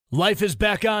Life is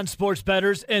back on, sports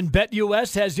bettors, and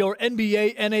BetUS has your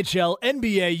NBA, NHL,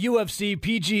 NBA, UFC,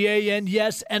 PGA, and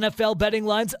yes, NFL betting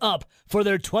lines up for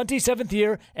their 27th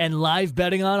year and live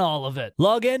betting on all of it.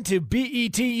 Log in to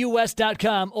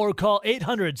betus.com or call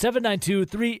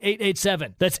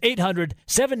 800-792-3887. That's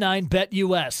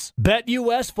 800-79-BET-US.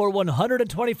 BetUS for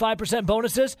 125%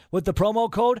 bonuses with the promo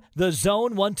code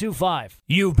THEZONE125.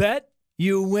 You bet,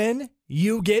 you win,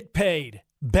 you get paid.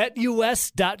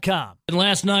 BetUS.com. And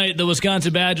last night, the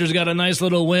Wisconsin Badgers got a nice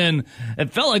little win.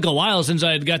 It felt like a while since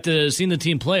I had got to see the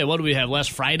team play. What do we have?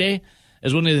 Last Friday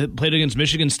is when they played against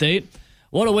Michigan State.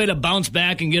 What a way to bounce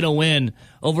back and get a win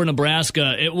over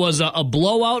Nebraska. It was a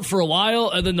blowout for a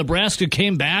while, and then Nebraska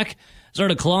came back,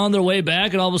 started clawing their way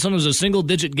back, and all of a sudden it was a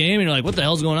single-digit game, and you're like, what the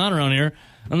hell's going on around here?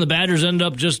 And the Badgers ended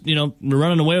up just,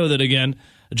 running away with it again.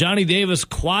 Johnny Davis,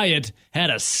 quiet, had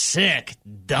a sick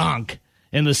dunk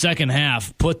in the second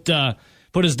half, put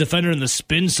his defender in the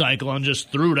spin cycle and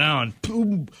just threw down.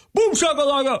 Boom, boom,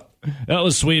 shakalaka. That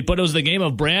was sweet, but it was the game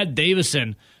of Brad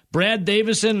Davison. Brad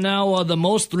Davison, now the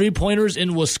most three-pointers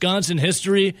in Wisconsin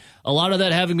history. A lot of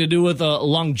that having to do with the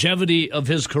longevity of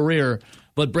his career.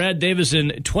 But Brad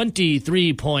Davison,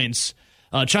 23 points.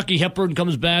 Chucky Hepburn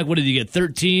comes back. What did he get,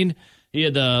 13? He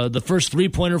had the first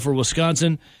three-pointer for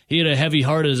Wisconsin. He had a heavy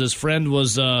heart as his friend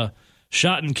was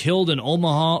shot and killed in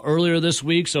Omaha earlier this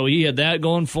week, so he had that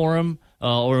going for him,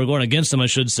 or going against him, I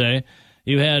should say.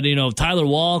 You had, Tyler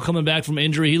Wall coming back from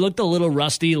injury. He looked a little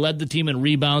rusty, led the team in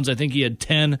rebounds. I think he had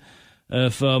 10,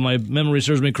 if my memory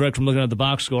serves me correct from looking at the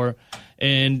box score.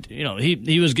 And,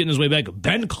 he was getting his way back.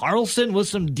 Ben Carlson with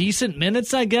some decent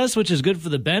minutes, I guess, which is good for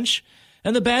the bench.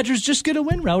 And the Badgers just get a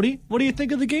win, Rowdy. What do you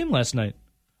think of the game last night?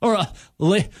 Or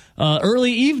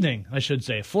early evening, I should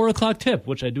say. 4 o'clock tip,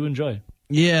 which I do enjoy.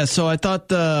 Yeah, so I thought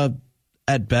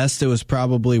at best it was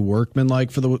probably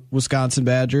workmanlike for the Wisconsin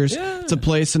Badgers. Yeah. It's a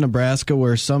place in Nebraska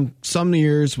where some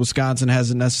years Wisconsin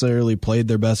hasn't necessarily played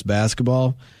their best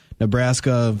basketball.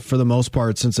 Nebraska, for the most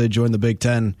part, since they joined the Big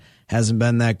Ten, hasn't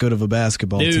been that good of a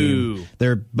basketball team.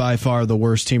 They're by far the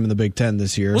worst team in the Big Ten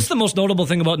this year. What's the most notable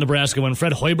thing about Nebraska when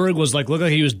Fred Hoiberg was looked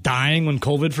like he was dying when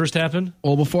COVID first happened?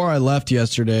 Well, before I left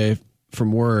yesterday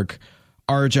from work,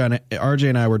 RJ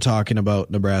and I were talking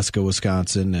about Nebraska,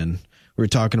 Wisconsin, and we were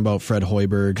talking about Fred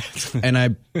Hoiberg,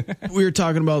 and we were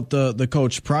talking about the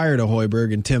coach prior to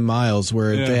Hoiberg and Tim Miles,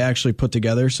 where they actually put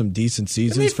together some decent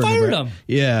seasons. And they fired him.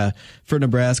 Yeah, for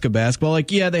Nebraska basketball.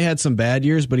 They had some bad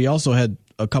years, but he also had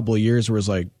a couple of years where it was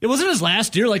like, it wasn't his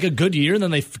last year like a good year, and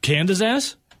then they canned his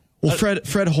ass. Well, Fred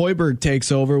Hoiberg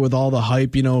takes over with all the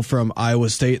hype, from Iowa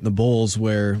State and the Bulls,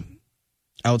 where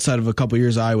outside of a couple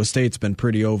years, Iowa State's been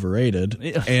pretty overrated.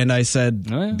 Yeah. And I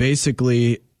said,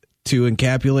 basically, to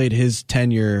encapsulate his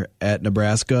tenure at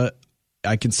Nebraska,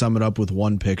 I can sum it up with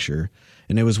one picture.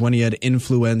 And it was when he had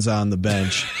influenza on the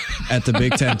bench at the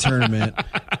Big Ten tournament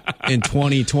in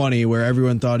 2020, where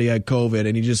everyone thought he had COVID,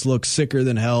 and he just looked sicker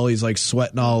than hell. He's like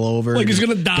sweating all over. Like he's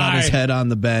going to die. Got his head on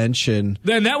the bench. And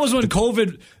then that was when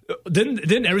COVID...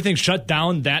 Didn't everything shut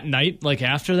down that night? Like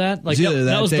after that, like either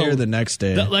that was day or the next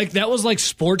day. That was like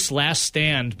sports' last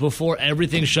stand before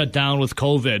everything shut down with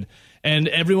COVID, and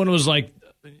everyone was like,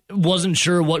 wasn't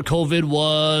sure what COVID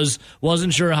was,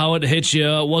 wasn't sure how it hit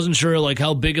you, wasn't sure like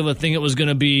how big of a thing it was going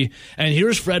to be. And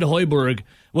here's Fred Hoiberg.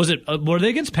 Was it were they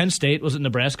against Penn State? Was it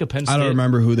Nebraska, Penn State? I don't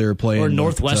remember who they were playing. Or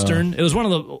Northwestern. It was one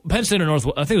of the Penn State or I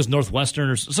think it was Northwestern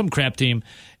or some crap team.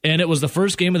 And it was the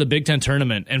first game of the Big Ten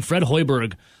tournament. And Fred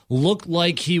Hoiberg looked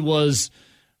like he was,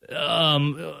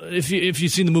 if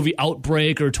you've seen the movie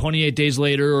Outbreak or 28 Days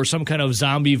Later or some kind of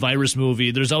zombie virus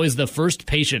movie, there's always the first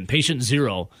patient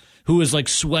zero, who is like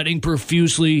sweating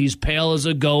profusely. He's pale as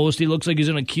a ghost. He looks like he's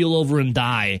going to keel over and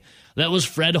die. That was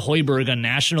Fred Hoiberg on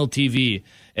national TV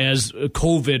as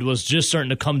COVID was just starting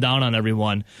to come down on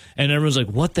everyone. And everyone's like,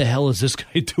 what the hell is this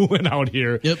guy doing out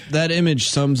here? Yep, that image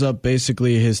sums up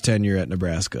basically his tenure at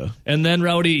Nebraska. And then,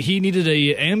 Rowdy, he needed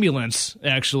an ambulance,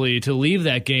 actually, to leave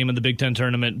that game in the Big Ten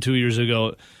tournament 2 years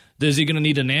ago. Is he going to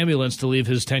need an ambulance to leave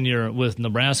his tenure with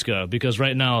Nebraska? Because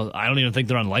right now, I don't even think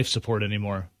they're on life support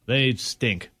anymore. They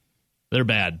stink. They're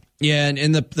bad. Yeah,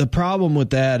 and the problem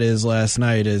with that is last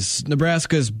night is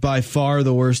Nebraska's by far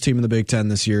the worst team in the Big Ten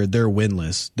this year. They're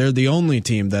winless. They're the only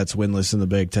team that's winless in the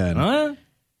Big Ten. Huh?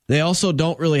 They also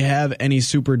don't really have any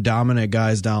super dominant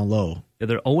guys down low. Yeah,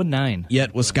 they're 0-9.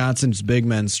 Yet Wisconsin's big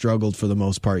men struggled for the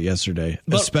most part yesterday,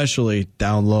 especially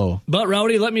down low. But,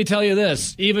 Rowdy, let me tell you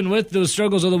this. Even with those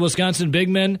struggles of the Wisconsin big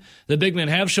men, the big men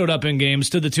have showed up in games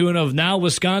to the tune of now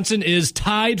Wisconsin is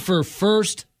tied for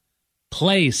first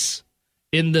place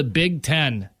in the Big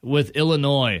Ten with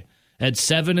Illinois. At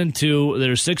 7-2,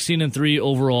 they're 16-3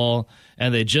 overall,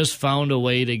 and they just found a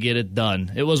way to get it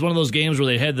done. It was one of those games where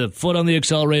they had the foot on the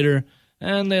accelerator,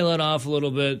 and they let off a little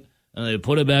bit, and they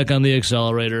put it back on the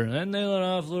accelerator, and they let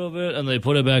off a little bit, and they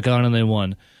put it back on, and they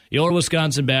won. Your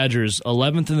Wisconsin Badgers,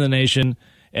 11th in the nation,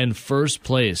 and first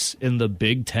place in the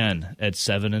Big Ten at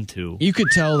 7-2. You could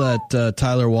tell that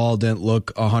Tyler Wall didn't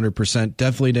look 100%,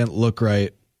 definitely didn't look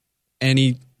right, and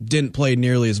he didn't play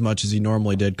nearly as much as he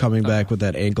normally did, coming back with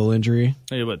that ankle injury.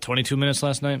 Hey, what, 22 minutes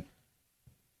last night?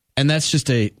 And that's just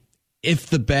if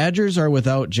the Badgers are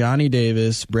without Johnny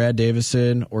Davis, Brad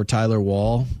Davison, or Tyler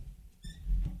Wall,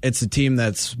 it's a team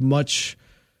that's much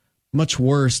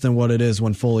worse than what it is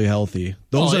when fully healthy.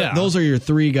 Those are your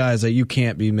three guys that you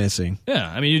can't be missing. Yeah,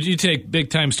 I mean, you take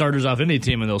big-time starters off any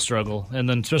team and they'll struggle, and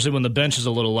then especially when the bench is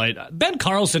a little light. Ben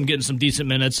Carlson getting some decent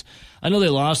minutes. I know they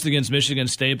lost against Michigan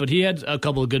State, but he had a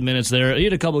couple of good minutes there. He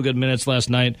had a couple of good minutes last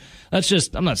night. That's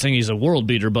just, I'm not saying he's a world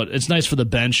beater, but it's nice for the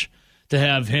bench to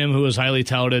have him, who is highly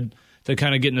touted, to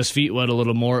kind of getting his feet wet a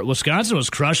little more. Wisconsin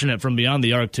was crushing it from beyond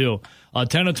the arc, too.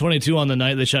 10 of 22 on the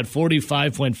night. They shot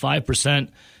 45.5%,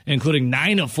 including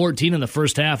 9 of 14 in the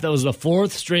first half. That was the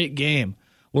fourth straight game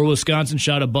where Wisconsin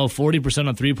shot above 40%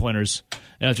 on three-pointers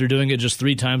after doing it just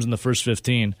 3 times in the first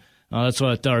 15. That's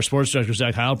what our sports director,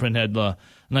 Zach Heilprin, had a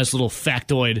nice little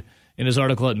factoid in his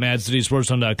article at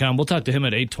MadCitySportsZone.com. We'll talk to him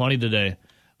at 8:20 today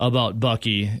about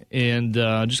Bucky and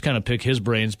just kind of pick his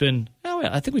brain. It's been,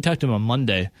 I think we talked to him on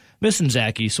Monday. Missing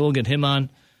Zachy, so we'll get him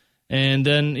on. And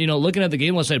then, looking at the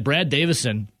game last night, Brad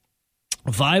Davison,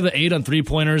 5 of 8 on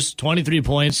three-pointers, 23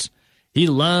 points. He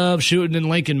loves shooting in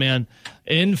Lincoln, man.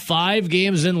 In 5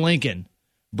 games in Lincoln,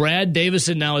 Brad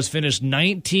Davison now has finished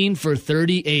 19 for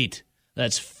 38.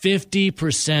 That's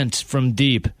 50% from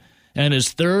deep. And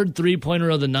his third three-pointer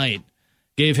of the night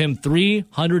gave him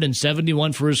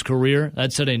 371 for his career.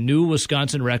 That set a new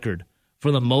Wisconsin record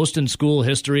for the most in school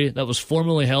history. That was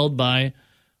formerly held by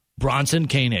Bronson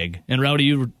Koenig. And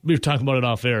Rowdy, we were talking about it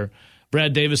off air.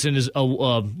 Brad Davison is,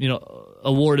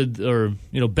 awarded or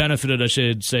benefited, I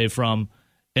should say, from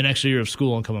an extra year of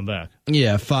school and coming back.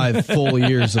 Yeah, 5 full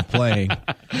years of playing.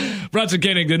 Bronson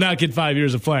Koenig did not get 5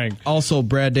 years of playing. Also,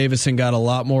 Brad Davison got a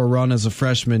lot more run as a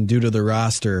freshman due to the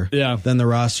roster than the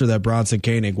roster that Bronson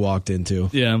Koenig walked into.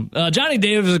 Yeah. Johnny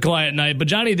Davis is a quiet night, but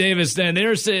Johnny Davis, then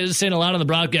they're saying a lot on the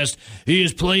broadcast, he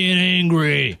is playing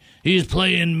angry. He's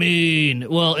playing mean.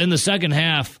 Well, in the second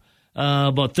half,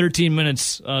 about 13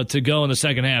 minutes to go in the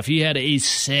second half, he had a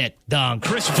sick dunk.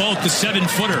 Chris Volk, the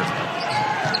 7-footer.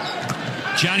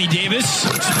 Johnny Davis,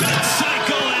 spin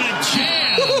cycle and a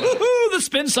jam. The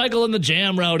spin cycle and the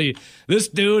jam, Rowdy. This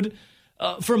dude,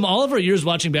 from all of our years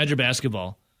watching Badger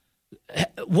basketball,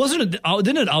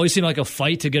 didn't it always seem like a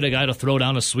fight to get a guy to throw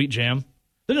down a sweet jam?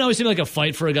 Didn't it always seem like a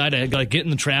fight for a guy to get in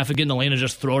the traffic, get in the lane, and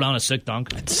just throw down a sick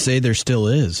dunk? I'd say there still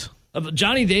is.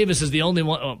 Johnny Davis is the only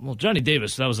one. Johnny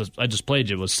Davis, I just played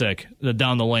you, was sick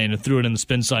down the lane and threw it in the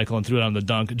spin cycle and threw it on the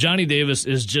dunk. Johnny Davis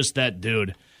is just that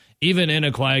dude. Even in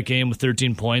a quiet game with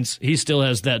 13 points, he still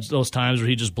has those times where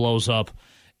he just blows up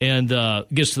and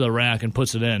gets to the rack and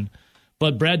puts it in.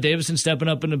 But Brad Davison stepping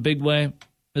up in a big way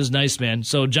is nice, man.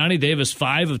 So Johnny Davis,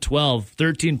 5 of 12,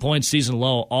 13 points season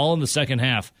low, all in the second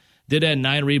half. Did add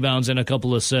 9 rebounds and a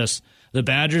couple assists. The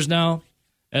Badgers now,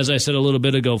 as I said a little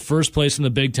bit ago, first place in the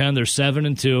Big Ten. They're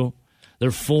 7-2. They're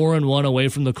 4-1 away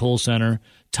from the Kohl Center,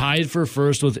 tied for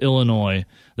first with Illinois.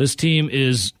 This team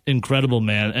is incredible,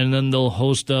 man. And then they'll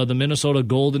host the Minnesota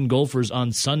Golden Gophers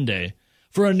on Sunday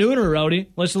for a nooner, Rowdy.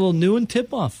 Let's a little noon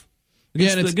tip-off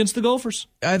against the Gophers.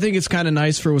 I think it's kind of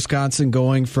nice for Wisconsin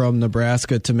going from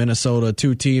Nebraska to Minnesota,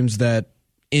 2 teams that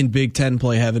in Big Ten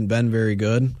play haven't been very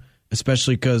good,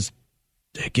 especially because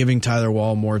giving Tyler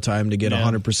Wall more time to get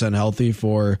 100% healthy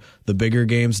for the bigger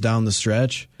games down the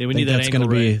stretch. Yeah, we need that ankle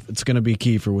right. It's going to be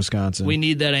key for Wisconsin. We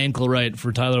need that ankle right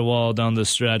for Tyler Wall down the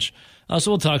stretch.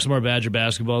 So we'll talk some more Badger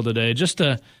basketball today. Just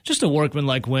a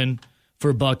workman-like win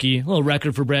for Bucky. A little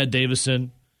record for Brad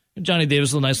Davison. Johnny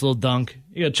Davis, a nice little dunk.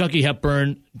 You got Chucky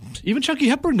Hepburn. Even Chucky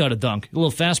Hepburn got a dunk. A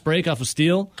little fast break off a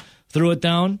steal. Threw it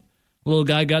down. Little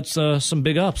guy got some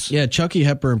big ups. Yeah, Chucky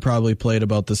Hepburn probably played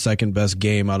about the second best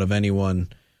game out of anyone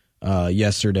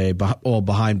yesterday.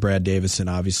 Behind Brad Davison,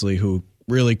 obviously, who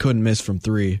really couldn't miss from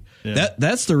 3. Yeah.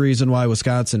 That's the reason why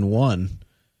Wisconsin won.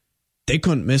 They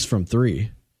couldn't miss from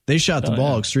 3. They shot the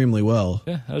ball extremely well.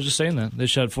 Yeah, I was just saying that. They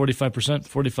shot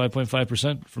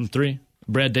 45.5% from 3.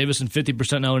 Brad Davison,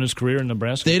 50% now in his career in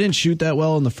Nebraska. They didn't shoot that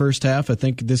well in the first half. I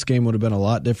think this game would have been a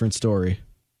lot different story.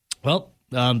 Well,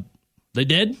 they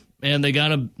did. And they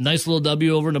got a nice little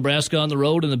W over Nebraska on the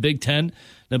road in the Big Ten.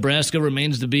 Nebraska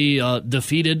remains to be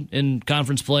defeated in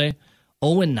conference play.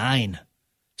 0-9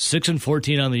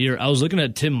 6-14 on the year. I was looking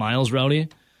at Tim Miles, Rowdy.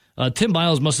 Tim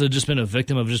Miles must have just been a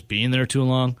victim of just being there too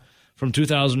long. From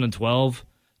 2012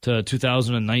 to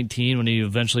 2019 when he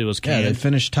eventually was canned. Yeah, they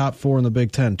finished top 4 in the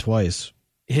Big Ten twice.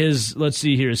 Let's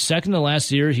see here, his second to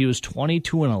last year, he was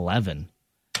 22-11.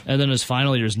 And then his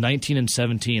final year is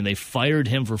 19-17. They fired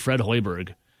him for Fred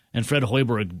Hoiberg. And Fred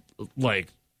Hoiberg,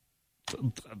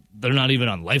 they're not even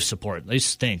on life support. They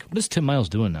stink. What is Tim Miles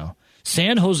doing now?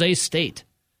 San Jose State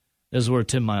is where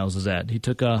Tim Miles is at. He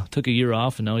took a year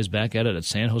off, and now he's back at it at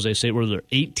San Jose State, where they're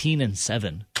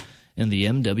 18-7 in the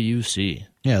MWC.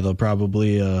 Yeah, they'll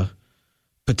probably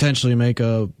potentially make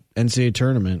a NCAA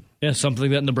tournament. Yeah,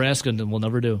 something that Nebraska will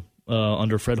never do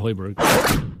under Fred Hoiberg.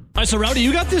 All right, so Rowdy,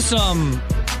 you got this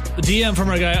DM from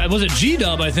our guy, was it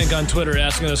G-Dub, I think, on Twitter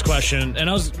asking this question. And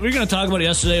we were going to talk about it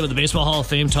yesterday, but the Baseball Hall of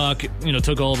Fame talk,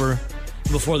 took over.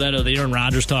 Before that, the Aaron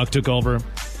Rodgers talk took over.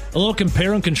 A little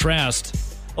compare and contrast.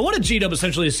 What did G-Dub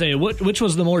essentially say? Which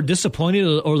was the more disappointing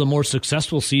or the more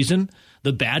successful season?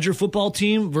 The Badger football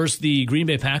team versus the Green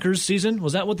Bay Packers season?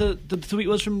 Was that what the tweet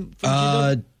was from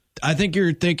G-Dub? I think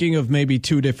you're thinking of maybe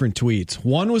two different tweets.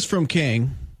 One was from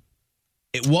King.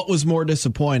 What was more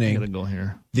disappointing? I gotta go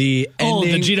here. The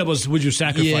ending, the G-Dub was, would you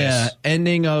sacrifice? Yeah,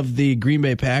 ending of the Green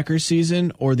Bay Packers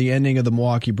season or the ending of the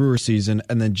Milwaukee Brewers season.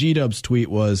 And then G-Dub's tweet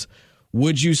was,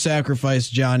 would you sacrifice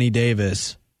Johnny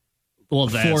Davis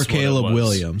for Caleb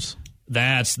Williams?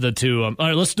 That's the two. All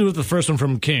right, let's do it the first one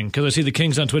from King, because I see the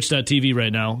King's on Twitch.tv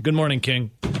right now. Good morning,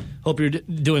 King. Hope you're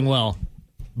doing well.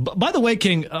 By the way,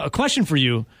 King, a question for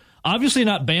you. Obviously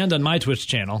not banned on my Twitch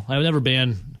channel. I would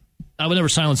never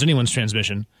silence anyone's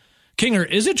transmission. Kinger,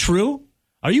 is it true?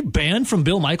 Are you banned from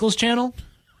Bill Michaels' channel?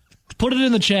 Put it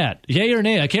in the chat. Yay or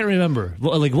nay? I can't remember.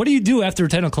 What do you do after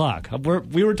 10 o'clock?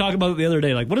 We were talking about it the other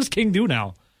day. What does King do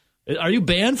now? Are you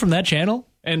banned from that channel?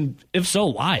 And if so,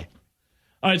 why?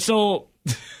 All right, so...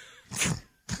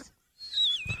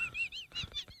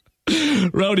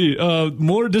 Rowdy,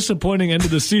 more disappointing end of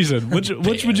the season. Which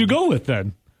would you go with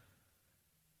then?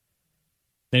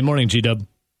 Hey, morning, G-Dub.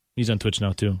 He's on Twitch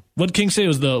now too. What King say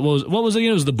was what was it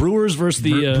again? It was the Brewers versus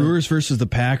the Brewers versus the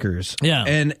Packers. Yeah,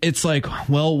 and it's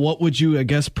what would you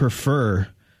prefer?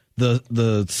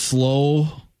 The slow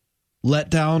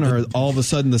letdown or all of a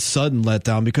sudden the sudden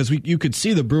letdown? Because you could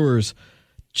see the Brewers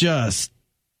just.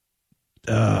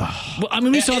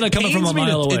 We saw that coming from a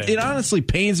mile away. It honestly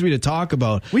pains me to talk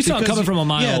about. We saw it coming from a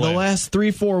mile away. Yeah, the last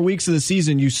 3-4 weeks of the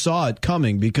season, you saw it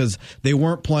coming because they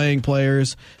weren't playing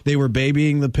players. They were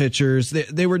babying the pitchers.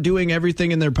 They were doing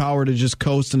everything in their power to just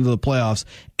coast into the playoffs.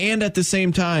 And at the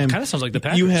same time, kind of sounds like the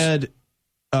Packers. You had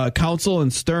Counsell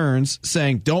and Stearns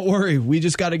saying, "Don't worry, we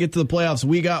just got to get to the playoffs.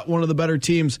 We got one of the better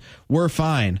teams. We're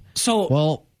fine."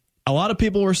 So, a lot of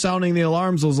people were sounding the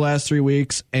alarms those last 3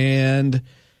 weeks, and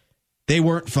they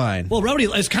weren't fine. Well, Rowdy,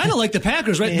 it's kind of like the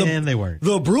Packers, right? And they weren't.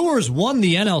 The Brewers won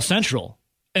the NL Central,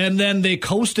 and then they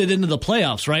coasted into the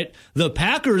playoffs, right? The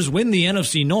Packers win the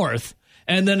NFC North,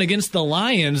 and then against the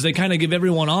Lions, they kind of give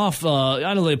everyone off.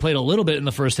 I know they played a little bit in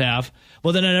the first half,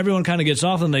 but then everyone kind of gets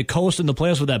off, and they coast in the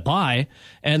playoffs with that bye,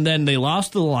 and then they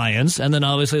lost to the Lions, and then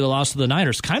obviously they lost to the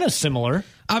Niners. Kind of similar.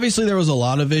 Obviously, there was a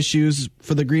lot of issues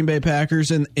for the Green Bay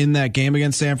Packers in that game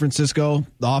against San Francisco.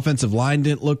 The offensive line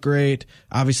didn't look great.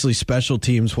 Obviously, special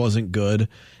teams wasn't good.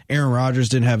 Aaron Rodgers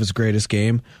didn't have his greatest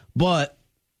game. But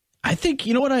I think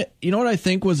you know what I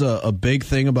think was a big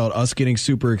thing about us getting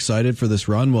super excited for this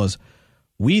run was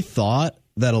we thought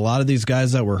that a lot of these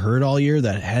guys that were hurt all year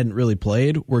that hadn't really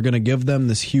played were going to give them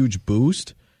this huge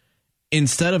boost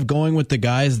instead of going with the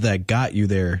guys that got you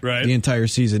there the entire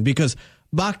season. Because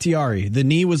Bakhtiari, the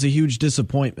knee was a huge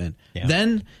disappointment. Yeah.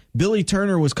 Then Billy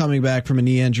Turner was coming back from a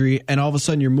knee injury, and all of a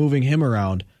sudden you're moving him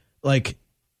around. They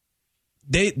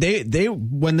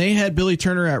when they had Billy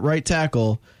Turner at right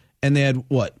tackle and they had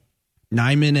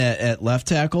Nyman at left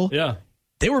tackle. Yeah.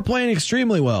 They were playing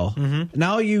extremely well. Mm-hmm.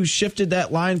 Now you shifted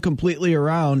that line completely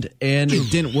around, and it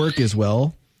didn't work as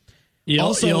well. You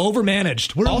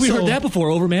overmanaged. We heard that before,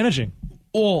 overmanaging.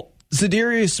 Well,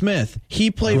 Zadarius Smith,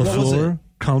 he played, what was it?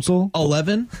 Counsell?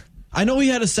 11? I know he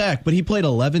had a sack, but he played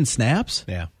 11 snaps?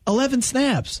 Yeah. 11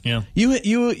 snaps. Yeah.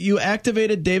 You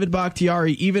activated David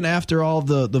Bakhtiari even after all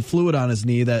the fluid on his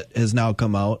knee that has now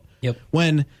come out. Yep.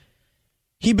 When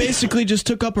he basically just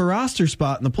took up a roster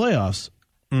spot in the playoffs.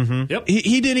 Mm-hmm. Yep.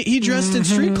 He dressed in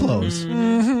street clothes.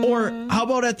 Mm-hmm. Or how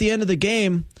about at the end of the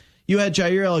game, you had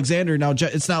Jair Alexander. Now,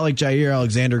 it's not like Jair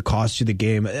Alexander cost you the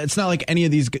game. It's not like any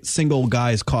of these single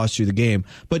guys cost you the game.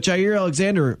 But Jair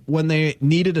Alexander, when they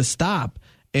needed a stop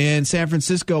and San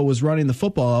Francisco was running the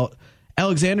football out,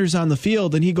 Alexander's on the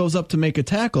field and he goes up to make a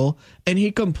tackle and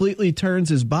he completely turns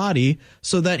his body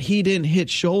so that he didn't hit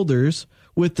shoulders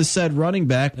with the said running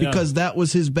back because that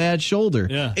was his bad shoulder.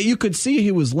 Yeah. You could see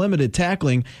he was limited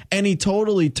tackling, and he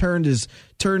totally turned his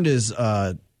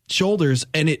shoulders,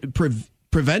 and it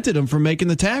prevented him from making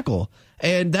the tackle.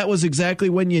 And that was exactly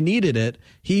when you needed it.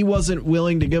 He wasn't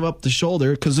willing to give up the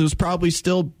shoulder because it was probably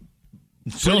still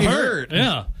hurt.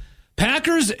 Yeah.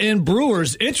 Packers and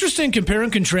Brewers, interesting compare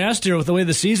and contrast here with the way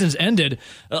the season's ended.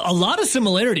 A lot of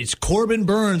similarities. Corbin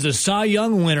Burns, a Cy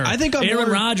Young winner. I think Aaron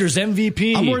Rodgers,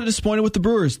 MVP. I'm more disappointed with the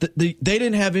Brewers. They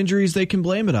didn't have injuries they can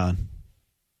blame it on.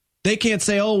 They can't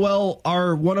say, oh, well,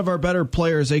 one of our better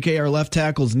players, a.k.a. our left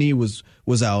tackle's knee was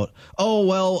out. Oh,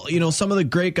 well, some of the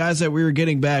great guys that we were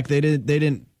getting back, they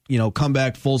didn't come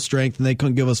back full strength and they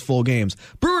couldn't give us full games.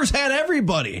 Brewers had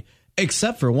everybody.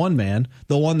 Except for one man,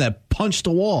 the one that punched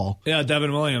a wall. Yeah,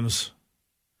 Devin Williams.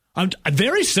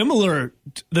 Very similar,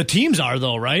 the teams are,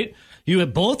 though, right? You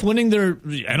have both winning their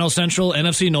NL Central,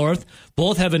 NFC North.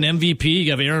 Both have an MVP.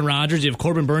 You have Aaron Rodgers. You have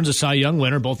Corbin Burns, a Cy Young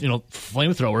winner. Both,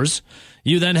 flamethrowers.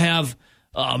 You then have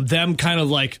them kind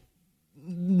of like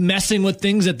messing with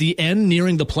things at the end,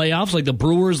 nearing the playoffs, like the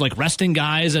Brewers like resting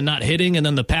guys and not hitting, and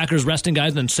then the Packers resting guys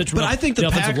and then sitting. But I think the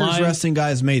Packers resting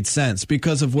guys made sense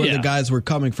because of where the guys were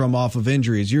coming from off of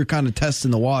injuries. You're kind of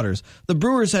testing the waters. The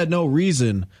Brewers had no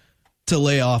reason to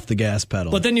lay off the gas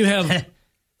pedal. But then you have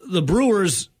the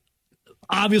Brewers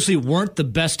obviously weren't the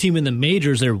best team in the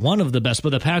majors. They're one of the best, but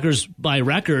the Packers by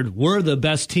record were the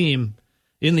best team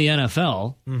in the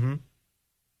NFL. Mm-hmm.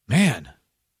 Man.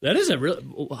 That is a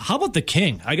real. How about the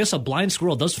King? I guess a blind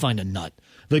squirrel does find a nut.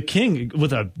 The King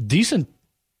with a decent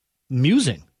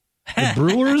musing. The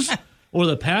Brewers or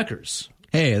the Packers?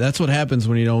 Hey, that's what happens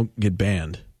when you don't get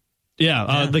banned.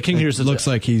 Yeah, the King here says looks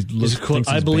like thinks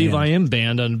I believe banned. I am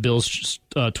banned on Bill's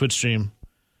Twitch stream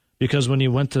because when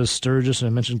you went to Sturgis and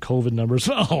I mentioned COVID numbers.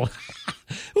 Oh,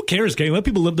 who cares, King? Let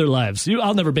people live their lives.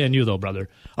 I'll never ban you though, brother.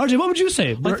 RJ, what would you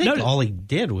say? I think all he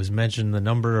did was mention the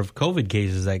number of COVID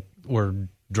cases that were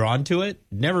drawn to it.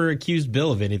 Never accused Bill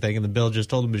of anything, and the Bill just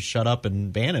told him to shut up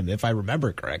and ban him, if I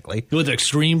remember correctly. With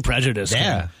extreme prejudice.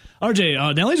 Yeah.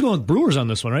 RJ, Nelly's going with Brewers on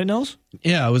this one, right, Nels?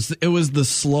 Yeah, it was the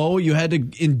slow. You had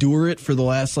to endure it for the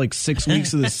last 6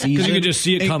 weeks of the season. Because you could just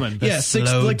see it coming.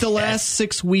 The last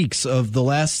 6 weeks of the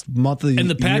last month of the and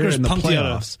the Packers year punked the you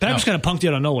playoffs. Packers kind of punked you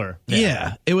out of nowhere.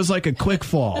 Yeah, it was like a quick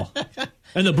fall.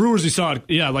 And the Brewers, you saw it,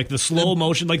 like the slow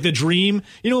motion, like the dream.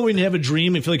 You know when you have a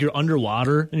dream and feel like you're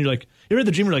underwater, and you're like, you ever had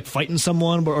the dream you're like fighting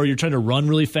someone, or you're trying to run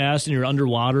really fast and you're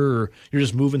underwater, or you're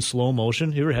just moving slow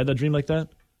motion? You ever had that dream like that?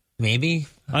 Maybe.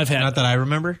 I've had. Not that I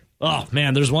remember. Oh,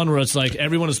 man, there's one where it's like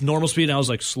everyone is normal speed, and I was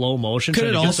like slow motion. Could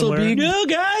it also be? No,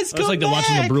 guys, it's like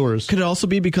watching the Brewers. Could it also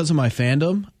be because of my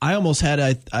fandom? I almost had,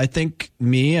 I think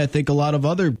a lot of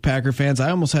other Packer fans,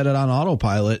 I almost had it on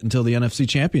autopilot until the NFC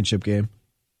Championship game.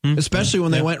 Especially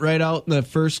when they went right out in the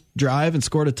first drive and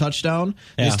scored a touchdown.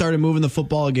 Yeah. They started moving the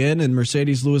football again, and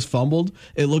Mercedes Lewis fumbled.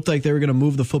 It looked like they were going to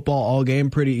move the football all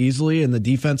game pretty easily, and the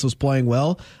defense was playing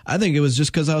well. I think it was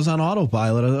just because I was on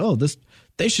autopilot. I thought,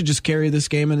 they should just carry this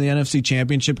game in the NFC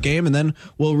Championship game, and then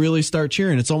we'll really start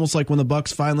cheering. It's almost like when the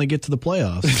Bucs finally get to the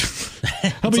playoffs.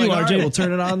 How about you, RJ? Right, we'll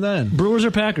turn it on then. Brewers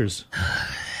or Packers?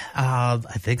 I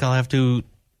think I'll have to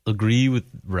agree with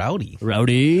Rowdy.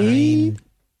 Rowdy?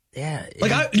 Yeah.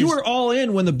 You were all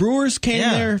in when the Brewers came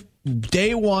there.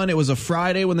 Day one, it was a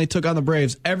Friday when they took on the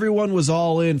Braves. Everyone was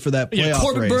all in for that playoff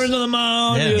Corbin race. Burns on the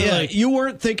mound. You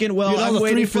weren't thinking, well, I'm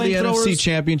waiting for the NFC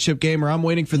Championship game, or I'm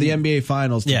waiting for the NBA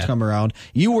Finals to come around.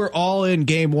 You were all in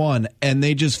game one, and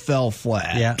they just fell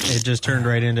flat. Yeah, it just turned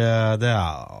right into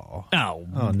Oh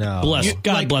no!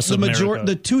 God bless America.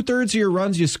 The 2/3 of your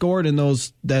runs you scored in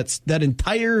that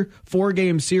entire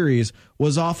 4-game series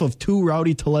was off of 2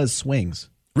 Rowdy Tellez swings.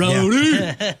 Rowdy,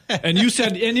 and you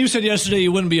said yesterday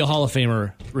you wouldn't be a Hall of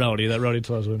Famer, Rowdy. That Rowdy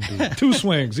Tellez wouldn't be. 2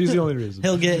 swings. He's the only reason.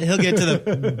 He'll get to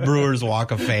the Brewers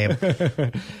Walk of Fame.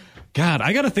 God,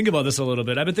 I got to think about this a little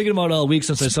bit. I've been thinking about it all week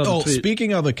since I saw the tweet.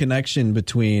 Speaking of a connection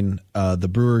between the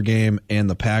Brewer game and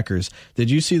the Packers, did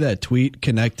you see that tweet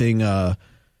connecting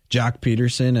Jock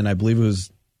Peterson and I believe it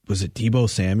was it Deebo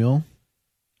Samuel?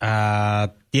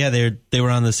 Yeah, they were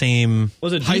on the same.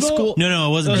 Was it high Deebo? school? No,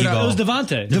 it wasn't Deebo. It was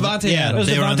Devontae. Devontae Adams.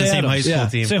 They were on the same high school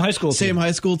team. Same high school team. Same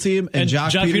high school team, and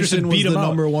Jock Peterson was the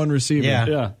number 1 receiver.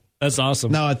 Yeah. That's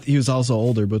awesome. No, he was also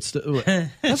older, but still,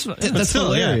 that's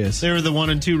hilarious. Yeah. They were the 1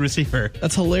 and 2 receiver.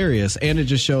 That's hilarious, and it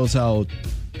just shows how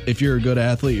if you're a good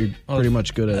athlete, you're pretty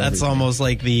much good at That's everything. almost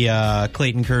like the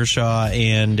Clayton Kershaw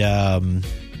and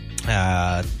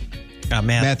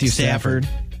Matthew Stafford.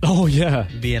 Oh, yeah.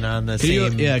 being on the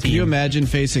same team. Can you imagine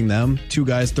facing them? Two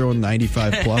guys throwing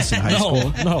 95 plus in high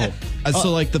school? No.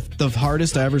 So, like, the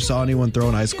hardest I ever saw anyone throw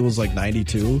in high school is like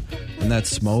 92, and that's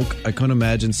smoke. I couldn't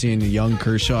imagine seeing a young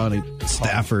Kershaw and a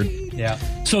Stafford. Yeah.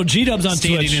 So G-Dub's on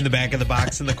Standing Twitch. in the back of the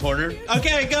box in the corner.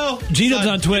 Okay, go. G-Dub's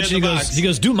Son, on Twitch. get in the He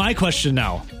goes, box. do my question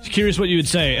now. Curious what you would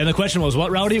say. And the question was,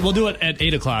 what, Rowdy? We'll do it at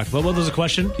 8 o'clock. What was the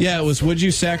question? Yeah, it was, would you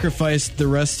sacrifice the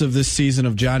rest of this season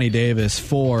of Johnny Davis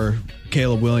for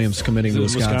Caleb Williams committing to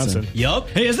Wisconsin? Yup.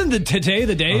 Hey, isn't today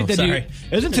the day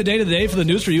isn't today the day for the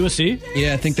news for USC?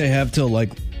 Yeah, I think they have till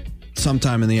like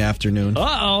sometime in the afternoon.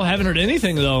 Uh-oh, haven't heard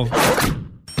anything though.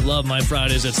 Love my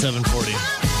Fridays at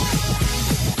 7:40.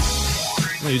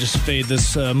 You just fade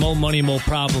this more money, more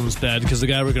problems bed because the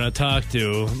guy we're going to talk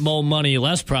to, more money,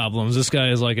 less problems. This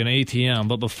guy is like an ATM.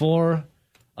 But before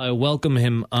I welcome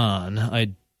him on,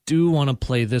 I do want to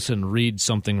play this and read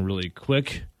something really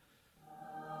quick.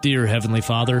 Dear Heavenly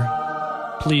Father,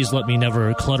 please let me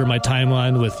never clutter my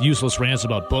timeline with useless rants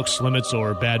about books, limits,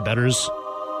 or bad bettors.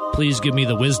 Please give me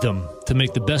the wisdom to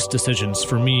make the best decisions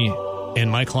for me and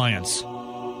my clients.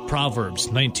 Proverbs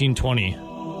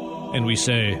 19:20. And we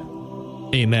say,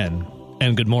 Amen.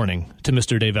 And good morning to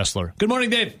Mr. Dave Essler. Good morning,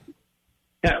 Dave.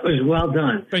 That was well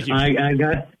done. Thank you. I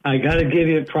got to give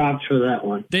you props for that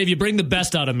one. Dave, you bring the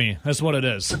best out of me. That's what it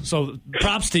is. So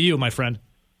props to you, my friend.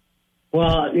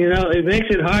 Well, it makes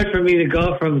it hard for me to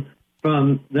go from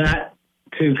that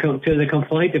to the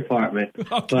complaint department.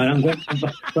 Okay. But I'm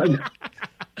going.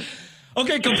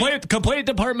 Okay, complaint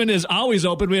department is always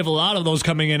open. We have a lot of those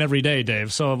coming in every day,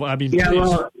 Dave. So, I mean, Yeah, please.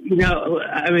 well,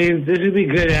 this would be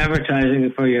good advertising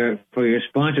for your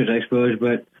sponsors, I suppose.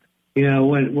 But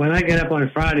when I get up on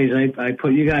Fridays, I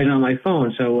put you guys on my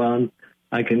phone, so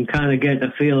I can kind of get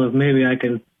the feel of maybe I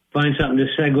can find something to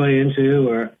segue into,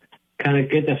 or kind of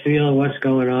get the feel of what's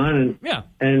going on.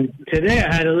 And today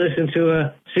I had to listen to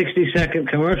a 60-second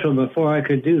commercial before I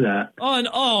could do that.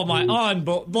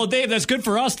 Well, Dave, that's good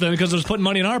for us then because it's putting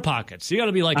money in our pockets. You got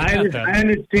to be like I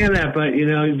understand that, but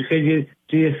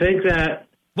do you think that?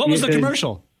 What was the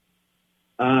commercial?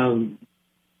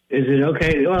 Is it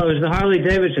okay? Well, it was the Harley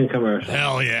Davidson commercial.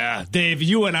 Hell yeah, Dave!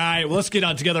 You and I, let's get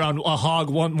out together on a hog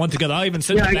one together. I'll even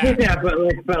sit Yeah, in I the get that,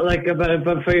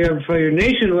 but for your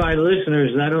nationwide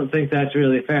listeners, I don't think that's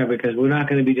really fair because we're not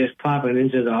going to be just popping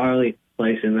into the Harley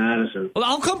place in Madison. Well,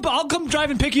 I'll come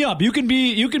drive and pick you up. You can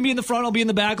be in the front. I'll be in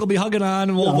the back. We'll be hugging on,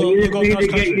 and we'll you go across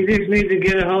country. You just need to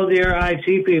get a hold of your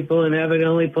IT people and have it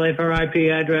only play for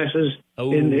IP addresses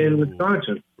in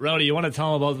Wisconsin. Rowdy, you want to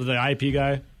tell them about the IP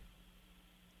guy?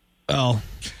 Oh,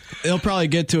 they'll probably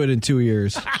get to it in 2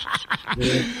 years.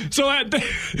 So,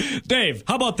 Dave,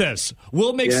 how about this?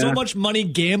 We'll make so much money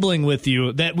gambling with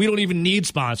you that we don't even need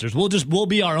sponsors. We'll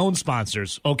be our own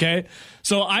sponsors, okay?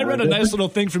 So I read a nice little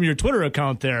thing from your Twitter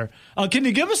account there. Can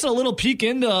you give us a little peek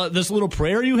into this little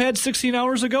prayer you had 16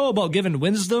 hours ago about giving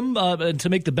wisdom to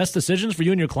make the best decisions for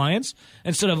you and your clients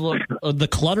instead of the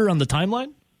clutter on the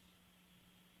timeline?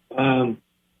 All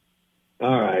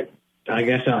right. I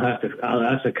guess I'll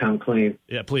have to come clean.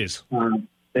 Yeah, please.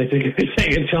 It's a good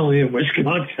thing it's only in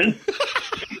Wisconsin.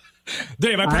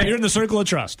 Dave, you're in the circle of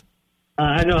trust.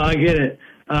 I know, I get it.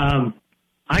 I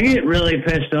get really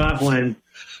pissed off when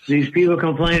these people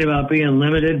complain about being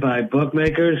limited by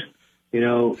bookmakers.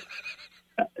 If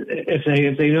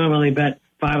they normally bet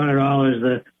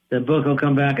 $500, the book will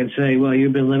come back and say, well,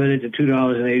 you've been limited to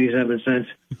 $2.87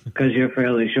 because you're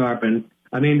fairly sharp. And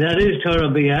I mean, that is total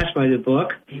BS by the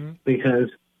book because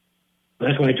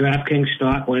that's why DraftKings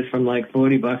stock went from like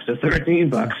 $40 to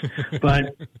 $13.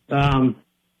 But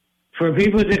for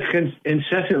people to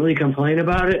incessantly complain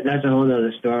about it, that's a whole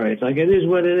other story. It's like, it is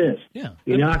what it is. Yeah,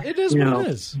 it is what it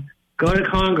is. Go to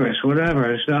Congress,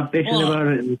 whatever. Stop bitching about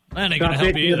it.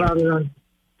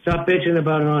 Stop bitching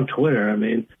about it on Twitter. I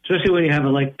mean, especially when you have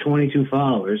like 22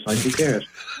 followers. Like, who cares?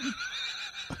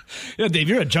 Yeah, Dave,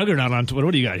 you're a juggernaut on Twitter.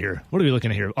 What do you got here? What are we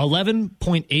looking at here?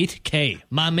 11.8K.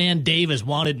 My man Dave is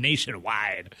wanted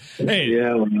nationwide. Hey,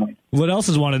 yeah. Well, what else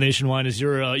is wanted nationwide is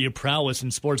your prowess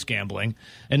in sports gambling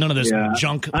and none of this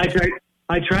junk. I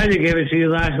tried to give it to you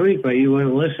last week, but you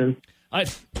wouldn't listen.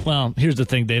 Well, here's the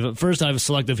thing, Dave. First, I have a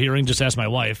selective hearing. Just ask my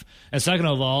wife. And second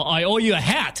of all, I owe you a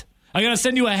hat. I got to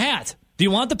send you a hat. Do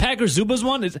you want the Packers Zubas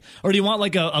one? Or do you want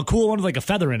like a cool one with like a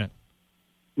feather in it?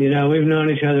 We've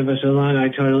known each other for so long. I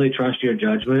totally trust your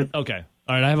judgment. Okay.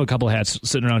 All right, I have a couple of hats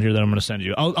sitting around here that I'm going to send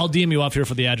you. I'll DM you off here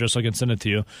for the address so I can send it to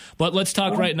you. But let's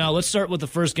talk right now. Let's start with the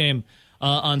first game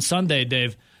on Sunday,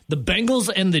 Dave. The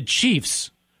Bengals and the Chiefs.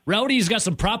 Rowdy's got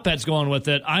some prop bets going with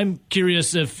it. I'm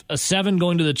curious if a 7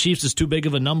 going to the Chiefs is too big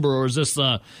of a number, or is this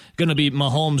going to be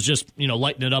Mahomes just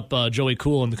lighting it up Joey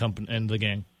Cool and the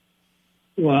gang?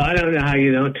 Well, I don't know how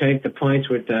you don't take the points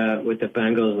with the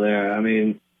Bengals there. I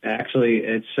mean, actually,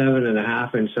 it's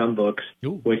 7.5 in some books,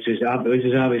 which is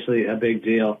obviously a big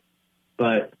deal.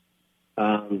 But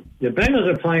the Bengals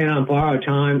are playing on borrowed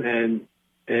time,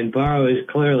 and Burrow is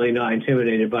clearly not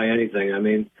intimidated by anything. I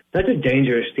mean, that's a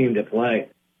dangerous team to play,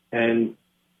 and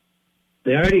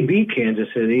they already beat Kansas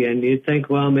City, and you'd think,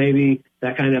 well, maybe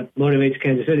that kind of motivates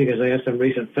Kansas City because they have some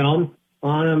recent film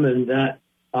on them, and that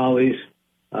always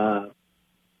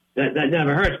that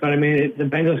never hurts. But I mean, the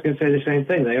Bengals can say the same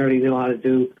thing. They already know how to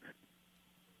do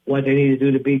what they need to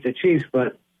do to beat the Chiefs.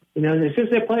 But you know, since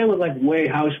they're playing with like way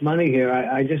house money here,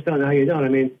 I just don't know how you don't. I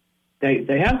mean,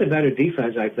 they have the better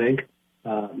defense, I think.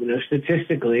 You know,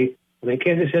 statistically, I mean,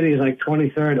 Kansas City is like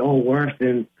 23rd or worst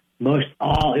in most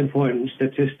all important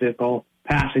statistical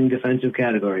passing defensive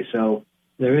categories. So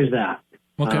there is that.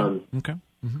 Okay.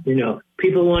 Mm-hmm. You know,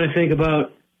 people want to think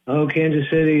about, Kansas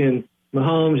City and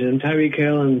Mahomes and Tyreek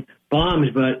Hill and bombs,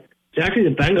 but it's actually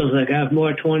the Bengals that have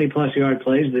more 20-plus yard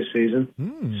plays this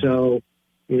season. So,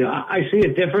 you know, I see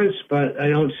a difference, but I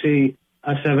don't see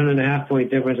a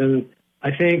 7.5-point difference. And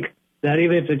I think that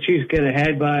even if the Chiefs get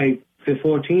ahead by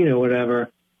 14 or whatever,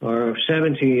 or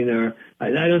 17, or I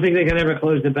don't think they can ever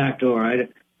close the back door. I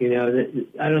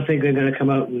don't think they're going to come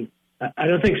out and I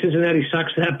don't think Cincinnati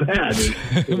sucks that bad.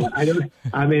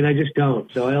 I just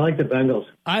don't. So I like the Bengals.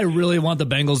 I really want the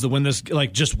Bengals to win this,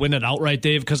 like just win it outright,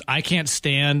 Dave, because I can't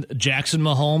stand Jackson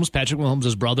Mahomes, Patrick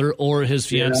Mahomes' brother, or his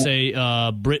fiance,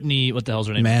 Brittany. What the hell's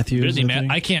her name? Matthews.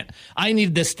 I can't. I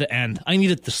need this to end. I need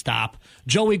it to stop.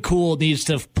 Joey Cool needs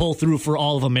to pull through for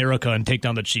all of America and take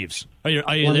down the Chiefs. Are you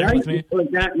there with me?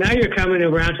 Now you're coming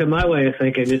around to my way of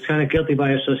thinking. It's kind of guilty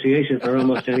by association for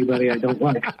almost anybody I don't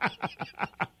like.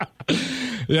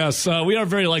 Yes, we are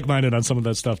very like-minded on some of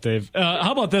that stuff, Dave.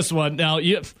 How about this one? Now,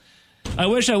 I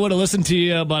wish I would have listened to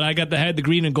you, but I had the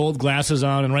green and gold glasses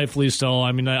on, and rightfully so.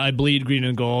 I mean, I bleed green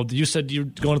and gold. You said you're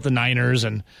going with the Niners,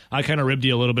 and I kind of ribbed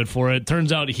you a little bit for it.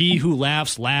 Turns out he who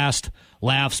laughs last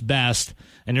laughs best,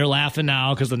 and you're laughing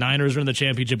now because the Niners are in the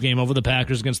championship game over the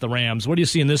Packers against the Rams. What do you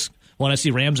see in this one? I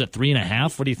see Rams at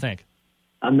 3.5. What do you think?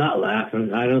 I'm not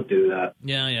laughing. I don't do that.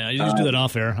 Yeah. You just do that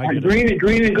off air.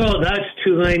 Green and gold. That's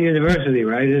Tulane University,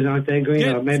 right? Aren't they green?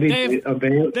 Or maybe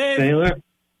Baylor.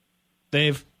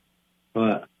 Dave.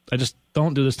 What? I just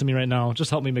don't do this to me right now. Just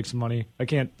help me make some money. I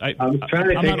can't. I'm trying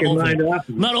to take your mind off.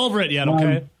 I'm not over it yet.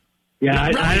 Okay. Yeah,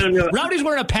 I don't know. Rowdy's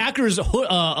wearing a Packers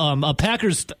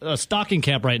stocking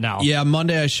cap right now. Yeah,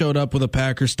 Monday I showed up with a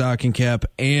Packers stocking cap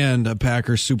and a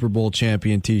Packers Super Bowl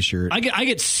champion T-shirt. I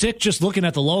get sick just looking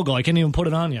at the logo. I can't even put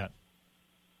it on yet.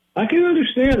 I can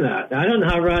understand that. I don't know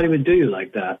how Rowdy would do you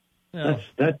like that. Yeah,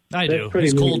 that's do.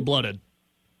 He's cold-blooded.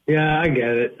 Yeah, I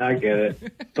get it.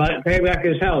 But payback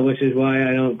is hell, which is why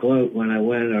I don't gloat when I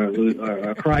win or lose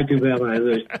or cry too bad when I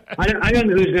lose. I don't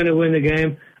know who's going to win the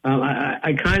game.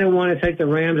 I kind of want to take the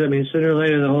Rams. I mean, sooner or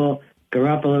later, the whole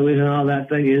Garoppolo and all that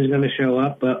thing is going to show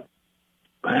up. But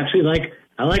I actually like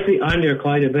the under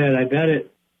quite a bit. I bet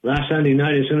it last Sunday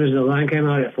night as soon as the line came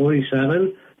out at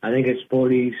 47. I think it's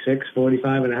 46,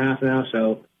 45.5 now.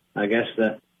 So I guess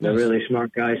the really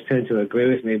smart guys tend to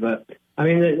agree with me. But I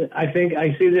mean, I think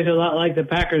I see this a lot like the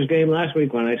Packers game last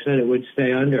week when I said it would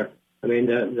stay under. I mean,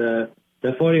 the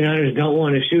 49ers don't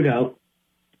want a shootout,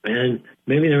 and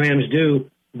maybe the Rams do.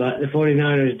 But the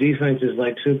 49ers defense is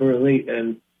like super elite.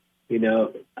 And, you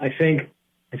know, I think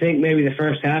maybe the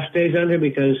first half stays under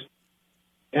because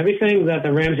everything that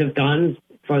the Rams have done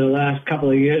for the last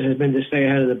couple of years has been to stay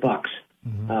ahead of the Bucs.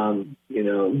 Mm-hmm. You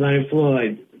know, Leonard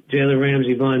Floyd, Jalen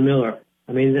Ramsey, Von Miller.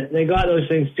 I mean, they got those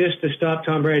things just to stop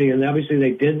Tom Brady. And obviously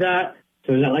they did that.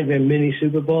 So it's not like their mini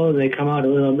Super Bowl. They come out a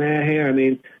little meh here. I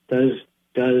mean, does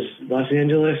Los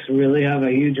Angeles really have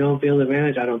a huge home field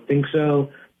advantage? I don't think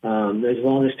so. There's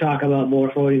all this talk about more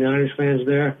 49ers fans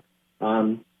there.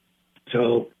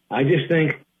 So I just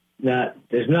think that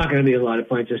there's not going to be a lot of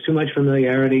points. There's too much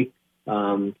familiarity.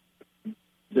 The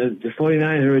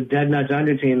 49ers are a dead nuts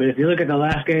under team. And if you look at the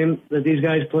last game that these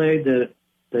guys played, the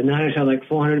Niners had like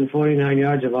 449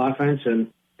 yards of offense,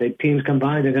 and the teams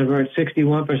combined to convert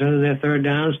 61% of their third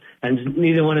downs, and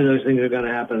neither one of those things are going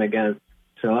to happen again.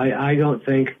 So I don't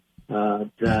think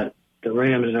that the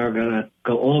Rams are going to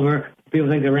go over. People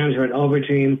think the Rams are an over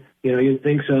team. You know, you'd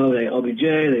think so. They OBJ,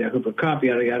 they got Cooper Kupp,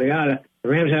 yada, yada, yada. The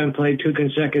Rams haven't played 2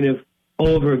 consecutive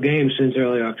over games since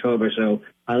early October, so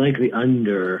I like the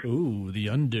under. Ooh, the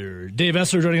under. Dave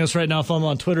Essler joining us right now. Follow him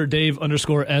on Twitter,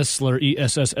 Dave_Essler,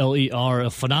 ESSLER, a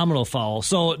phenomenal foul.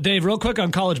 So, Dave, real quick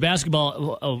on college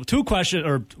basketball,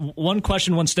 one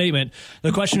question, one statement.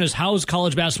 The question is, how is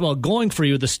college basketball going for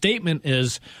you? The statement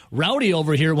is, Rowdy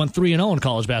over here went 3-0 in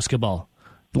college basketball.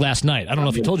 last night. I don't know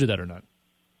if he told you that or not.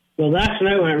 Well, last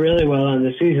night went really well. On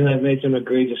the season, I've made some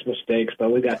egregious mistakes,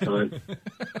 but we got time.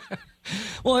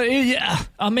 Well, yeah,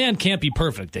 a man can't be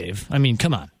perfect, Dave. I mean,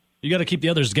 come on. You got to keep the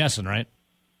others guessing, right?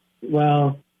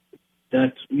 Well,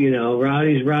 that's,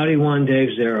 Rowdy 1,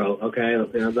 Dave 0. Okay,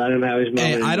 let him have his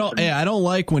moment. I don't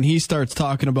like when he starts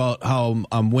talking about how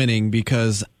I'm winning,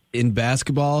 because in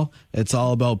basketball, it's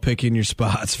all about picking your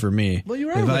spots for me. Well,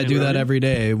 you're if I do that every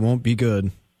day, it won't be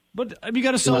good. But you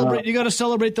got to celebrate. You got to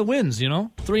celebrate the wins.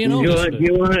 3-0.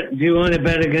 Do you want to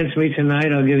bet against me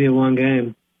tonight? I'll give you one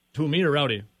game. Who, me or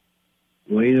Rowdy?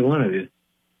 Well, either one of you.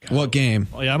 What game?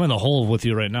 Oh yeah, I'm in the hole with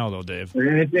you right now, though, Dave.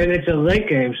 And it's a late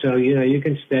game, so you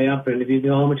can stay up, and if you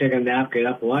go home and take a nap, get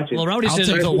up and watch it. Well, Rowdy says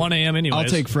until 1 a.m. anyways. I'll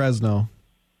take Fresno.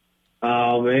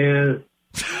 Oh man,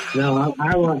 no,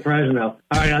 I want Fresno.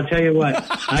 All right, I'll tell you what.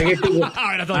 I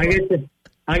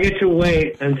get to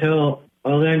wait until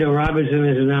Orlando Robinson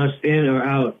is announced in or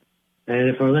out, and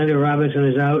if Orlando Robinson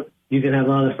is out, you can have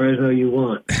all the Fresno you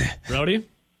want. Rowdy?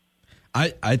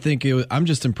 I think I'm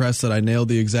just impressed that I nailed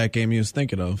the exact game he was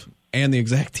thinking of and the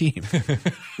exact team. Well,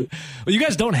 you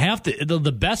guys don't have to.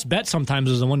 The best bet sometimes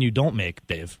is the one you don't make,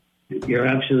 Dave. You're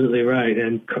absolutely right,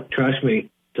 and trust me.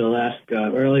 The last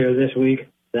earlier this week,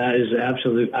 that is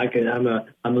absolute. I'm a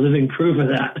living proof of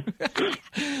that.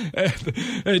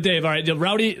 Hey, Dave. All right,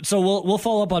 Rowdy. So we'll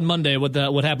follow up on Monday with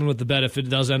what happened with the bet if it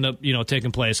does end up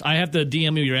taking place. I have to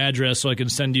DM you your address so I can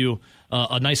send you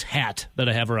a nice hat that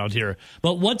I have around here.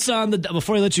 But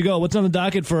before I let you go, what's on the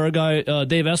docket for our guy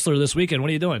Dave Essler this weekend? What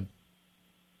are you doing?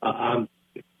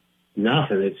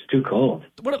 Nothing. It's too cold.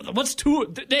 What's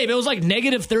too, Dave? It was like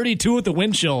negative 32 at the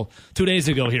wind chill 2 days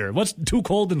ago here. What's too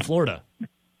cold in Florida?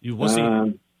 You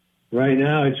wussy. Right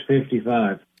now it's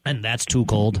 55. And that's too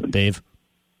cold, Dave.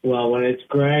 Well, when it's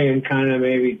gray and kind of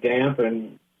maybe damp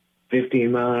and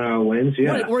 15-mile-an-hour winds,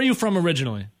 yeah. Where are you from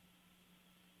originally?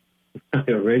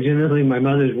 Originally, my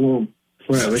mother's womb.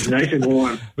 Where it was nice and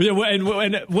warm. Yeah, and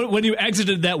when you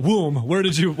exited that womb,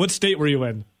 what state were you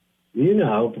in?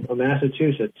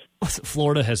 Massachusetts.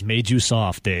 Florida has made you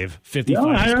soft, Dave. 55. No,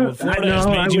 I don't. Florida has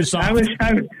made you soft.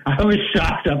 I was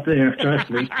shocked up there. Trust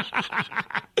me.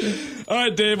 All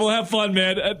right, Dave. We'll have fun,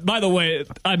 man. By the way,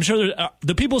 I'm sure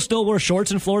do people still wear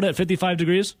shorts in Florida at 55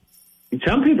 degrees?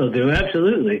 Some people do,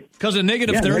 absolutely. Because at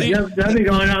negative 30? They'll be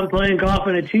going out and playing golf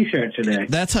in a T-shirt today.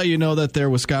 That's how you know that they're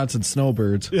Wisconsin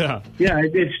snowbirds. Yeah. Yeah,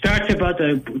 it starts about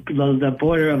the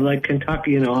border of like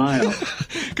Kentucky and Ohio.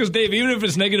 Because, Dave, even if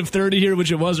it's negative 30 here,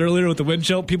 which it was earlier with the wind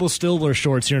chill, people still wear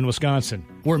shorts here in Wisconsin.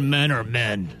 We're men are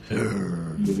men.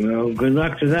 Good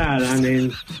luck to that.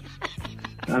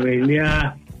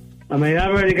 Yeah. I've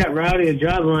already got Rowdy a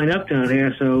job lined up down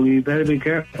here, so you better be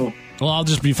careful. Well, I'll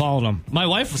just be following them. My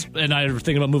wife and I are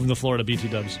thinking about moving to Florida, BT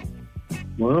Dubs.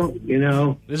 Well, if you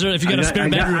got a spare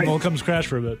bedroom, we'll come crash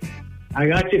for a bit. I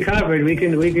got you covered. We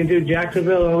can do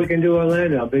Jacksonville or we can do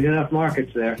Orlando. Big enough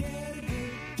markets there.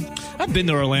 I've been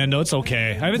to Orlando. It's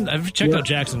okay. I've checked out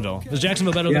Jacksonville. Is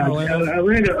Jacksonville better than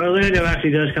Orlando? Orlando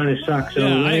actually does kind of suck. So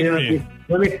I agree.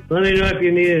 Let me know if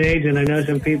you need an agent. I know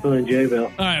some people in Jayville.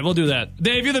 All right, we'll do that.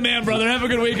 Dave, you're the man, brother. Have a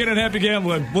good weekend and happy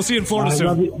gambling. We'll see you in Florida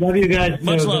soon. Love you guys.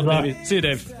 Much love, baby. See you,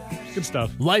 Dave. Good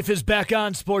stuff. Life is back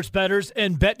on, sports bettors,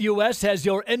 and BetUS has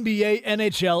your NBA,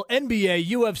 NHL, NBA,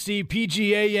 UFC,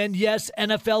 PGA, and yes,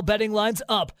 NFL betting lines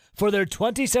up for their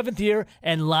 27th year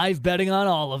and live betting on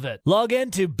all of it. Log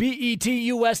in to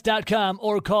betus.com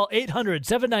or call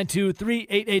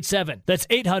 800-792-3887. That's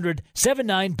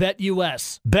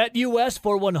 800-79-BET-US. BetUS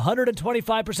for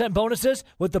 125% bonuses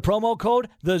with the promo code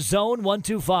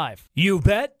THEZONE125. You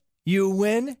bet, you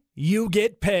win, you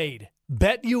get paid.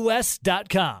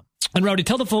 BetUS.com. And Rowdy,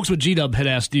 tell the folks what G-Dub had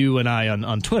asked you and I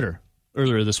on Twitter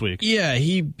earlier this week. Yeah,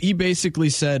 he basically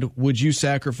said, would you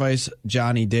sacrifice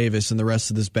Johnny Davis and the rest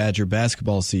of this Badger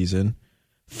basketball season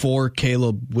for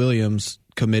Caleb Williams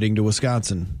committing to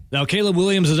Wisconsin? Now, Caleb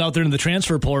Williams is out there in the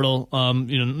transfer portal,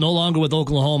 no longer with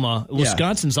Oklahoma.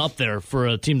 Wisconsin's up there for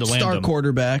a team to land Star him.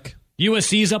 Quarterback.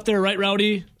 USC's up there, right,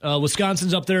 Rowdy?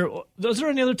 Wisconsin's up there. Is there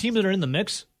any other teams that are in the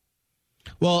mix?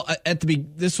 Well,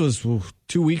 this was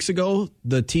 2 weeks ago.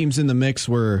 The teams in the mix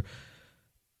were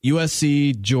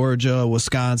USC, Georgia,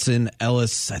 Wisconsin,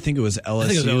 Ellis. I think it was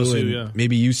LSU, and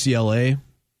maybe UCLA.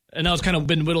 And now it's kind of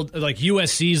been whittled, like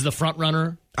USC's the front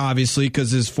runner. Obviously,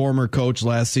 because his former coach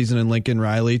last season in Lincoln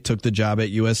Riley took the job at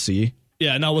USC.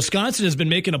 Yeah, now Wisconsin has been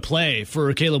making a play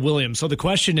for Caleb Williams. So the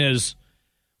question is,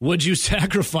 would you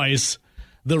sacrifice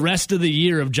the rest of the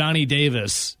year of Johnny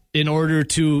Davis in order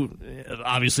to,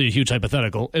 obviously a huge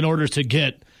hypothetical, in order to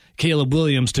get Caleb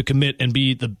Williams to commit and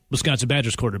be the Wisconsin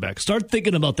Badgers quarterback? Start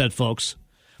thinking about that, folks.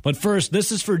 But first,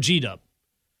 this is for G-Dub.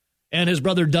 and his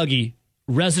brother Dougie,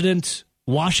 resident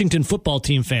Washington football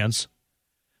team fans,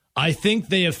 I think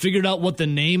they have figured out what the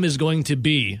name is going to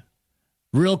be.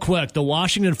 Real quick, the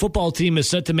Washington football team is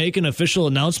set to make an official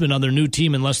announcement on their new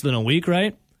team in less than a week,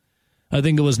 right? I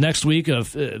think it was next week of,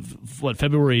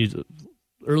 February,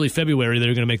 early February.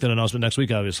 They're going to make that announcement next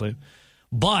week, obviously.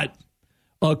 But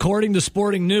according to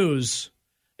Sporting News,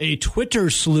 a Twitter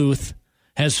sleuth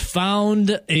has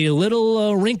found a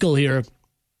little wrinkle here,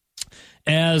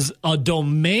 as a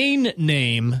domain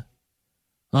name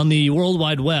on the World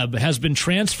Wide Web has been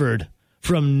transferred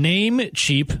from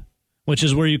Namecheap, which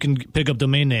is where you can pick up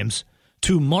domain names,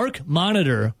 to Mark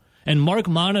Monitor. And Mark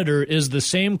Monitor is the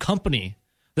same company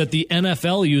that the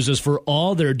NFL uses for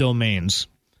all their domains.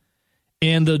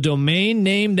 And the domain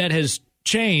name that has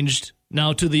changed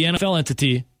now to the NFL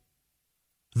entity,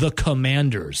 the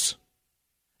Commanders.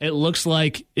 It looks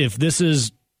like if this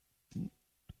is,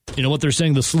 what they're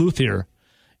saying, the sleuth here,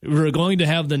 we're going to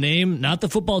have the name, not the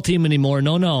football team anymore.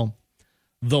 No.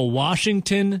 The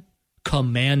Washington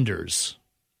Commanders.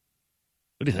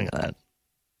 What do you think of that?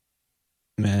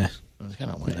 Meh. It's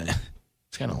kind of lame.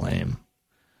 It's kind of lame.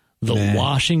 The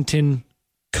Washington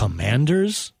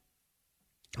Commanders?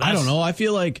 I don't know. I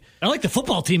feel like I like the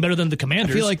football team better than the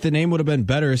Commanders. I feel like the name would have been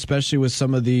better, especially with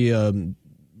some of the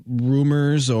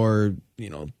rumors or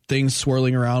things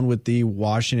swirling around with the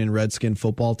Washington Redskin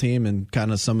football team and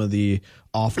kind of some of the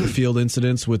off the field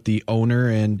incidents with the owner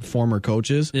and former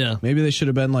coaches. Yeah, maybe they should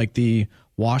have been like the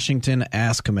Washington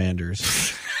Ass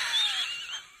Commanders.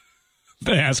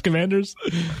 The Ass Commanders.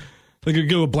 They could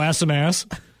go blast some ass.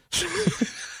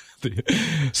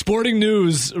 Sporting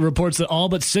News reports that all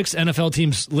but 6 NFL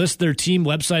teams list their team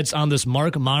websites on this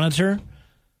Mark Monitor.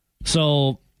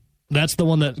 So that's the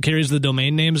one that carries the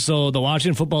domain name. So the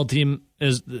Washington football team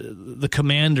is the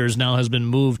Commanders now has been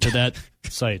moved to that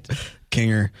site.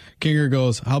 Kinger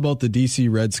goes, how about the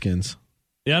DC Redskins?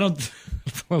 Yeah, I don't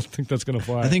think that's going to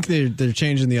fly. I think they're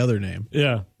changing the other name.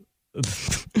 Yeah.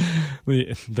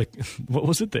 What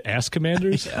was it? The Ass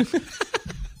Commanders? Yeah.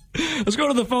 Let's go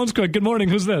to the phones quick. Good morning.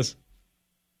 Who's this?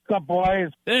 What's up, boys?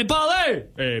 Hey, Paulie.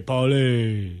 Hey,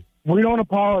 Paulie. We don't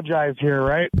apologize here,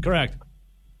 right? Correct.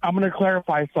 I'm going to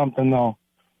clarify something, though.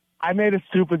 I made a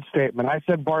stupid statement. I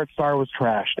said Bart Starr was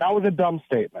trash. That was a dumb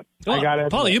statement. Oh,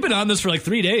 Paulie, you've been on this for like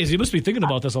 3 days. You must be thinking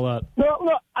about this a lot. No.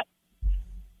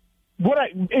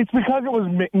 It's because it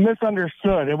was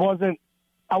misunderstood.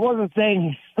 I wasn't saying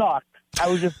he sucked. I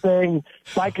was just saying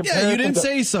by comparison. Yeah, you didn't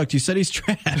say he sucked. You said he's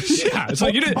trash. Yeah, it's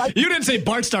like you didn't say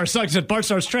Bart Starr sucks. You said Bart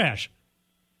Starr's trash.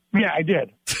 Yeah, I did.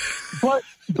 but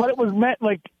it was meant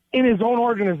like in his own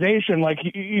organization. Like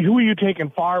who are you taking,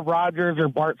 Favre, Rodgers, or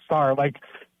Bart Starr? Like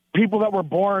people that were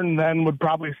born then would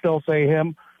probably still say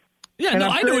him. Yeah, no,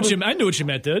 I knew what you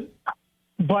meant, dude.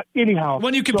 But anyhow,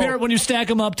 when you compare, when you stack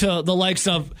him up to the likes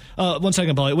of, one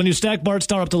second, Paulie, when you stack Bart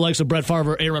Starr up to the likes of Brett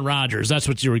Favre or Aaron Rodgers, that's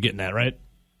what you were getting at, right?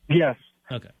 Yes.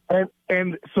 Okay.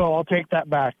 And so I'll take that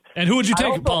back. And who would you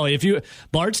take, Paulie? If you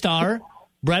Bart Starr,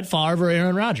 Brett Favre, or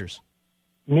Aaron Rodgers?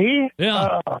 Me?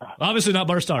 Yeah. Obviously not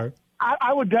Bart Starr.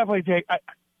 I would definitely take.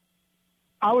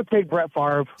 I would take Brett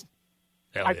Favre.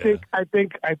 I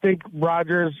think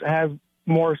Rodgers has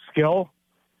more skill,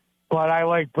 but I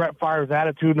like Brett Favre's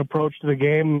attitude and approach to the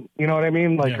game. You know what I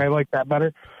mean? I like that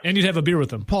better. And you'd have a beer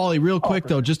with him. Paulie, real quick,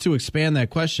 though, just to expand that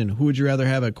question, who would you rather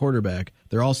have at quarterback?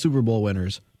 They're all Super Bowl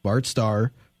winners. Bart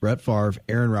Starr, Brett Favre,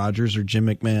 Aaron Rodgers, or Jim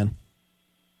McMahon?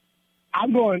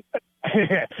 I'm going...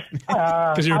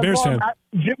 Because you're a Bears fan.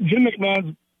 Jim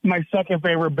McMahon's my second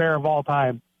favorite Bear of all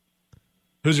time.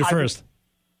 Who's your first?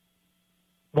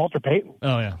 Walter Payton.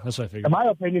 Oh, yeah. That's what I figured. In my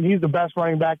opinion, he's the best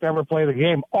running back to ever play the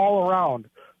game all around.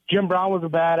 Jim Brown was a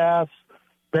badass.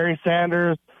 Barry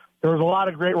Sanders. There was a lot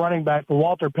of great running backs, but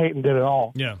Walter Payton did it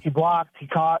all. Yeah. He blocked. He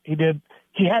caught. He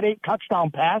had 8 touchdown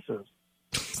passes.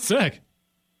 Sick.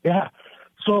 Yeah.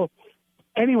 So,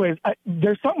 anyways,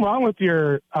 there's something wrong with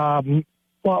your,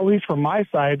 well, at least from my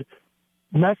side,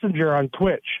 messenger on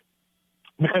Twitch.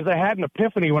 Because I had an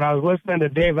epiphany when I was listening to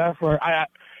Dave Effler.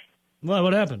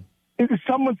 What happened?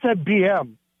 Someone said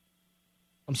BM.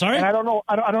 I'm sorry? And I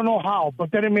don't know how,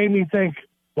 but then it made me think,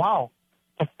 wow,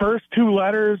 the first 2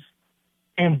 letters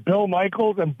in Bill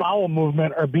Michaels and Bowel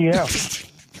Movement are BM.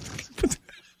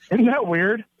 Isn't that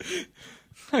weird?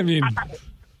 I mean, I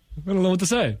don't know what to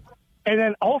say. And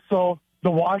then also, the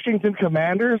Washington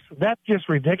Commanders, that's just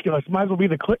ridiculous. Might as well be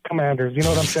the Click Commanders. You know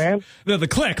what I'm saying? The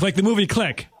Click, like the movie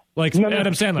Click. Like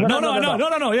Adam Sandler.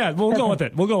 No. Yeah, we'll go with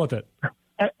it.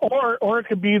 Or it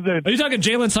could be the... Are you talking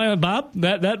Jalen Silent Bob?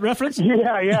 That reference?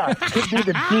 Yeah.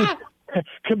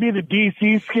 Could be the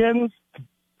DC Skins,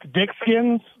 Dick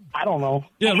Skins. I don't know.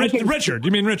 Yeah, Richard.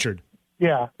 You mean Richard?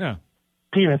 Yeah. Yeah.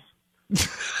 Penis.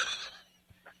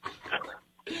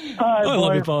 All right, I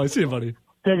love you, boys. Paulie. See you, buddy.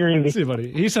 Take her easy. See you,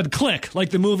 buddy. He said Click, like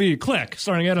the movie Click,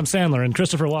 starring Adam Sandler and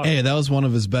Christopher Walken. Hey, that was one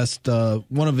of his best,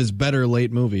 one of his better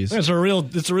late movies. It's a real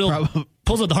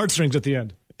pulls at the heartstrings at the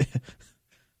end.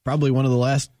 Probably one of the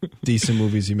last decent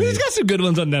movies he made. He's got some good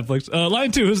ones on Netflix.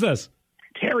 Line 2, who's this?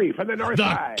 Terry from the North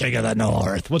Side. King of the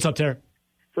North. What's up, Terry?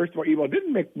 First of all, Evo,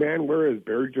 didn't McMahon wear his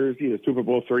Bears jersey at Super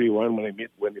Bowl 31 when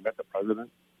they met the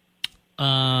president?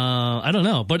 I don't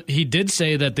know, but he did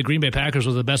say that the Green Bay Packers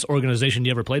was the best organization he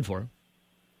ever played for.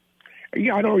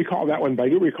 Yeah, I don't recall that one, but I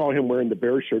do recall him wearing the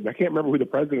Bears shirt. And I can't remember who the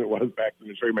president was back then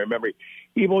to show you my memory.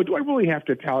 Evo, do I really have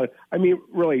to tell it? I mean,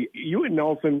 really, you and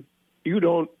Nelson, you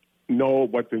don't know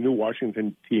what the new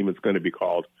Washington team is going to be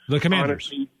called. The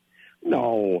Commanders. Honestly,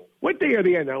 no. What day are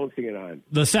they announcing it on?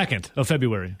 The 2nd of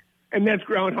February. And that's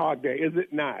Groundhog Day, is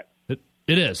it not? It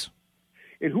is.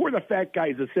 And who are the fat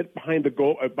guys that sit behind the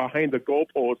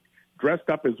goalpost dressed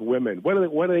up as women? What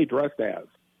are they dressed as?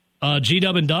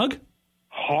 G-Dub and Doug?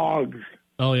 Hogs.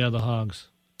 Oh yeah, the Hogs.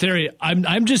 Terry,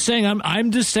 I'm just saying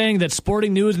that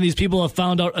Sporting News and these people have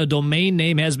found out a domain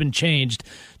name has been changed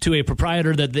to a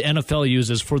proprietor that the NFL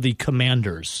uses for the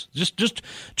Commanders.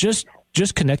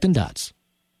 Just connecting dots.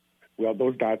 Well,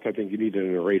 those dots, I think you need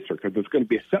an eraser because it's going to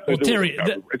be Terry, it's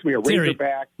going to be a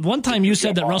Razorback. One time you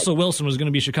said that Russell Wilson was going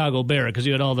to be Chicago Bear because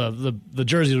you had all the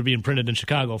jerseys were being printed in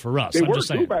Chicago for Russ. They were,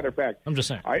 too, matter of fact. I'm just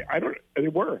saying. I don't. They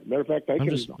were. Matter of fact,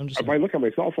 if I look at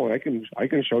my cell phone, I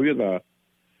can show you the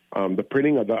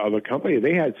printing of the company.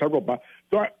 They had several.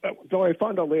 Though I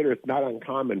found out later, it's not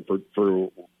uncommon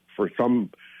for some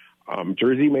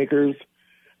jersey makers.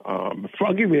 I'll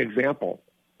give you an example.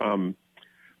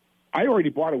 I already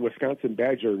bought a Wisconsin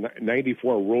Badger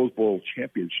 94 Rose Bowl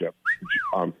championship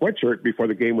sweatshirt before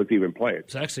the game was even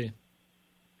played. Sexy.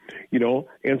 You know,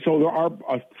 and so there are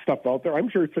stuff out there. I'm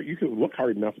sure you can look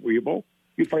hard enough, Weeble.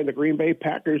 You find the Green Bay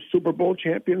Packers Super Bowl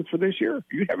champions for this year.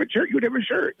 You'd have a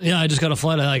shirt. Yeah, I just got to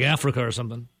fly to like Africa or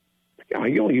something. Yeah,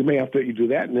 you may have to do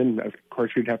that, and then of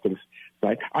course you'd have to.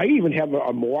 I even have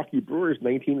a Milwaukee Brewers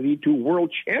 1982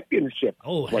 World Championship.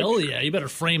 Oh hell yeah! You better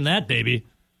frame that, baby.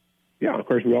 Yeah, of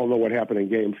course, we all know what happened in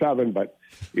Game 7, but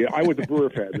yeah, I was a Brewer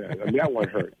fan then. I mean, that one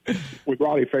hurt. We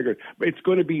probably figured. But it's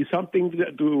going to be something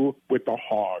to do with the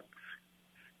Hogs.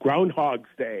 Groundhog's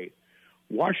Day.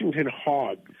 Washington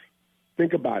Hogs.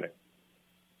 Think about it.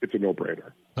 It's a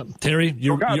no-brainer. Terry,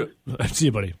 see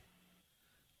you, buddy.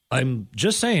 I'm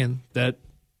just saying that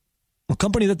a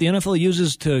company that the NFL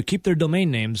uses to keep their domain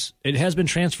names, it has been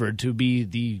transferred to be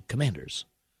the Commanders.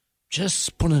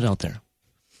 Just putting it out there.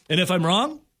 And if I'm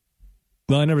wrong...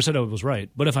 Well, I never said I was right,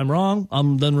 but if I'm wrong,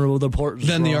 then the report.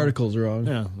 Then the article's wrong.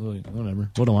 Yeah, whatever.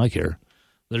 What do I care?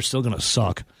 They're still gonna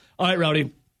suck. All right,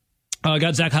 Rowdy.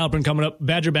 Got Zach Halpern coming up.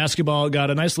 Badger basketball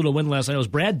got a nice little win last night. It was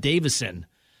Brad Davison,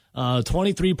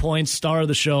 23 points, star of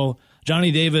the show.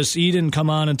 Johnny Davis, he didn't come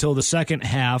on until the second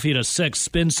half. He had a 6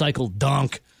 spin cycle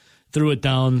dunk, threw it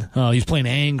down. He's playing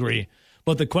angry,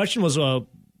 but the question was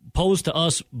posed to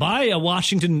us by a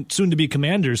Washington soon-to-be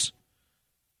Commanders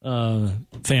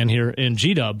fan here in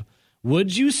G-Dub.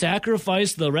 Would you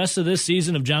sacrifice the rest of this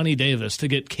season of Johnny Davis to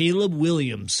get Caleb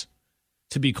Williams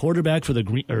to be quarterback for the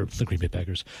Green Bay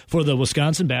Packers, for the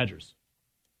Wisconsin Badgers?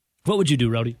 What would you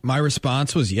do, Rowdy? My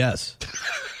response was yes.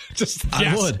 Just I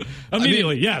yes. would.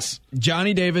 Immediately, yes.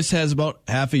 Johnny Davis has about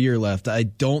half a year left. I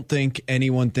don't think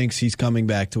anyone thinks he's coming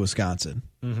back to Wisconsin.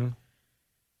 Mm-hmm.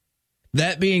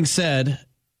 That being said,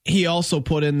 he also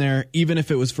put in there, even if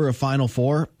it was for a Final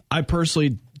Four, I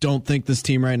personally don't think this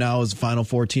team right now is a Final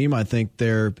Four team. I think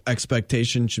their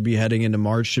expectation should be heading into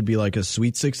March should be like a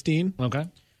Sweet 16. Okay.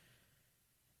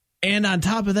 And on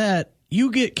top of that,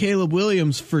 you get Caleb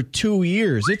Williams for 2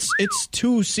 years. It's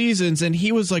 2 seasons, and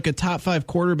he was like a top 5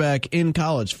 quarterback in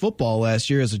college football last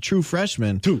year as a true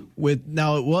freshman.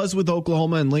 Now it was with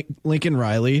Oklahoma and Lincoln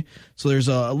Riley, so there's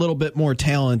a little bit more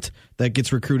talent that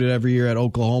gets recruited every year at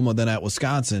Oklahoma than at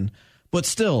Wisconsin. But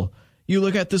still, you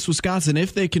look at this Wisconsin,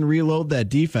 if they can reload that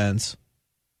defense,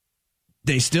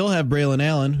 they still have Braylon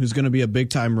Allen, who's going to be a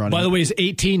big-time running back. By the way, he's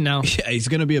 18 now. Yeah, he's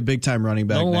going to be a big-time running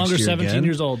back no next longer year 17 again.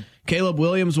 years old. Caleb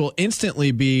Williams will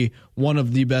instantly be one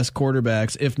of the best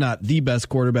quarterbacks, if not the best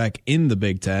quarterback in the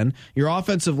Big Ten. Your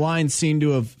offensive line seemed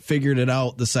to have figured it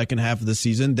out the second half of the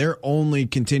season. They're only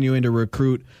continuing to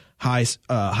recruit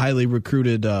highly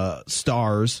recruited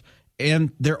stars,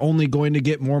 and they're only going to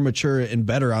get more mature and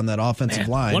better on that offensive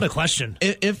line. What a question.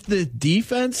 If the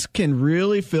defense can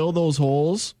really fill those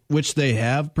holes, which they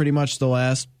have pretty much the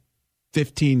last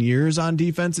 15 years on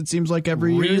defense, it seems like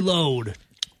every year. Reload.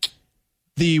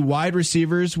 The wide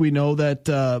receivers, we know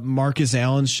that Marcus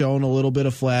Allen's shown a little bit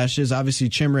of flashes. Obviously,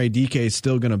 Chimere Dike is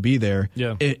still going to be there.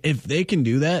 Yeah. If they can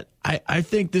do that, I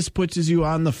think this puts you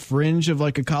on the fringe of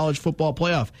like a college football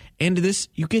playoff. And this,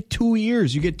 you get 2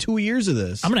 years. You get 2 years of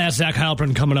this. I'm going to ask Zach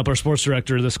Heilprin, coming up, our sports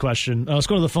director, this question. Let's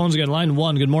go to the phones again. Line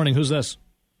 1, good morning. Who's this?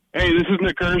 Hey, this is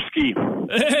Nikursky.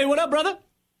 Hey, what up, brother?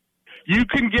 You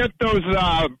can get those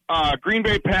Green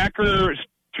Bay Packers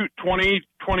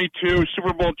 2022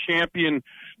 Super Bowl champion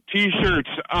T-shirts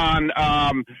on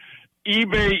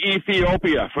eBay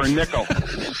Ethiopia for a nickel.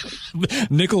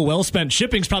 Nickel well spent.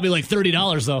 Shipping's probably like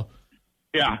 $30, though.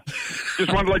 Yeah.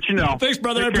 Just wanted to let you know. Thanks,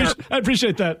 brother. I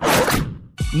appreciate that.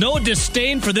 No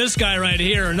disdain for this guy right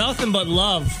here. Nothing but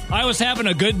love. I was having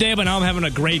a good day, but now I'm having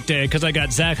a great day because I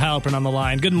got Zach Heilprin on the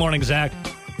line. Good morning, Zach.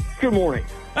 Good morning.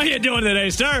 How you doing today,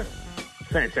 sir?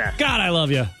 Fantastic. God, I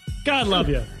love you. God love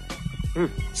you.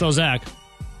 So, Zach,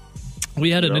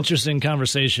 we had an interesting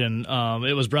conversation.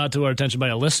 It was brought to our attention by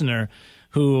a listener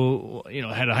who,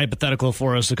 had a hypothetical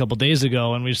for us a couple days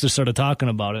ago, and we just started talking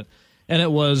about it. And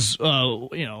it was,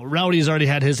 Rowdy's already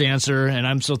had his answer, and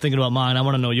I'm still thinking about mine. I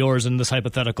want to know yours in this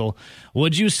hypothetical.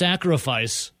 Would you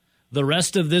sacrifice the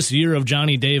rest of this year of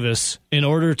Johnny Davis in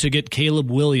order to get Caleb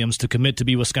Williams to commit to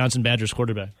be Wisconsin Badgers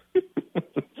quarterback?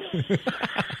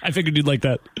 I figured you'd like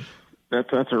that.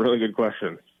 That's a really good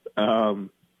question.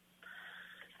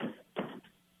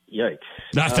 Yikes.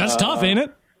 That's tough, ain't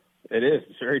it? It is.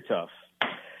 It's very tough.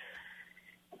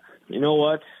 You know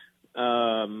what?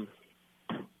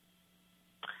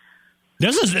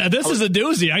 This is a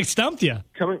doozy. I stumped you.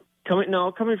 Coming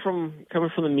from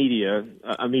the media,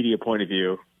 a media point of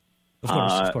view.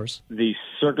 Of course. The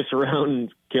circus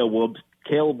around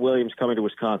Caleb Williams coming to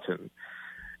Wisconsin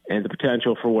and the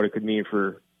potential for what it could mean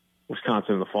for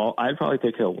Wisconsin in the fall, I'd probably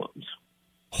take Caleb Williams.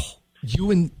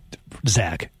 You and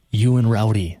Zach, you and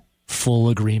Rowdy, full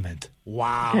agreement.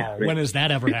 Wow. Yeah, when has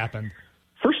that ever happened?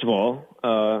 First of all,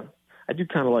 I do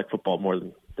kind of like football more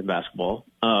than basketball.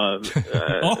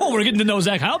 We're getting to know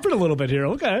Zach Heilprin a little bit here.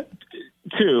 Okay.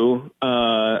 Two,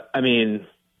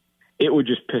 it would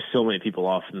just piss so many people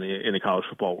off in the college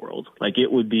football world. Like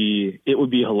it would be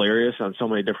hilarious on so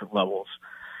many different levels.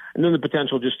 And then the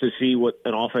potential just to see what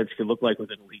an offense could look like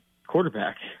with an elite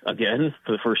quarterback again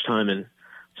for the first time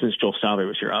since Joel Stauber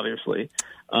was here, obviously.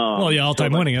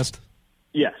 All-time winningest.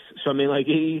 Yes. So,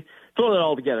 throw that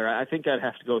all together, I think I'd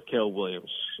have to go with Caleb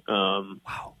Williams.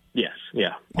 Wow. Yes.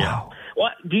 Yeah. Wow. Yeah.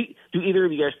 What do either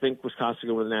of you guys think Wisconsin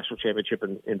will win the national championship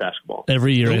in basketball?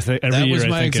 Every year, I think. That was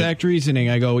my exact reasoning.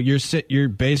 I go, you're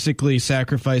basically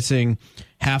sacrificing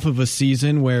half of a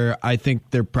season where I think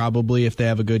they're probably, if they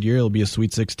have a good year, it'll be a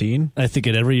Sweet 16. I think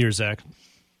it every year, Zach.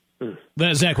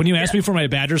 Zach, when you ask me for my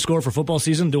Badgers score for football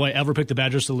season, do I ever pick the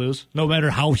Badgers to lose? No matter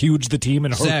how huge the team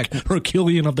and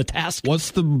Herculean of the task.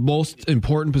 What's the most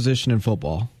important position in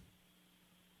football?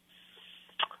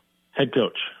 Head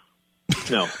coach.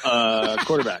 No,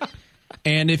 quarterback.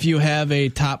 And if you have a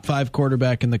top 5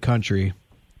 quarterback in the country,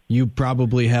 you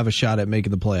probably have a shot at making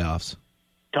the playoffs.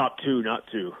 Top 2, not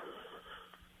 2.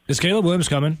 Is Caleb Williams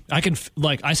coming? I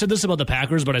said this about the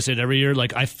Packers, but I say it every year.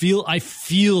 I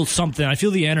feel something. I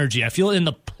feel the energy. I feel in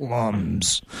the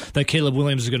plums that Caleb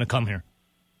Williams is going to come here.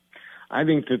 I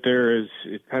think that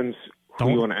it depends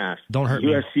who you want to ask. Don't hurt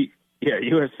me.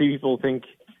 USC people think,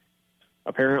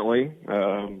 apparently,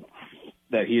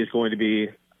 that he is going to be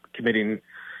committing.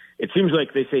 It seems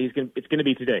like they say it's going to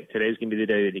be today. Today's going to be the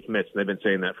day that he commits, and they've been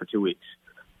saying that for 2 weeks.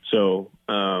 So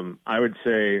I would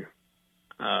say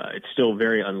it's still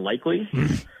very unlikely,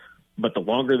 but the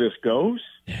longer this goes,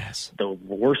 the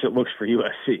worse it looks for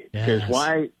USC. Because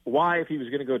why, if he was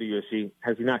going to go to USC,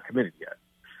 has he not committed yet?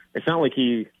 It's not like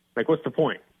what's the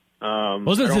point?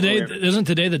 Isn't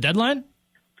today the deadline?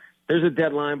 There's a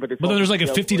deadline, but there's like a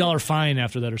 $50 fine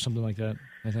after that or something like that,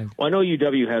 I think. Well, I know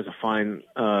UW has a fine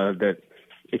that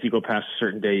if you go past a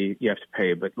certain day, you have to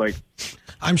pay. But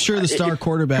I'm sure the star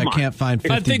quarterback can't find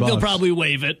 $50. I think they'll probably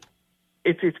waive it.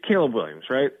 It's Caleb Williams,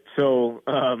 right? So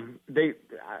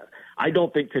I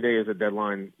don't think today is a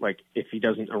deadline. Like if he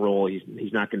doesn't enroll,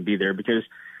 he's not going to be there, because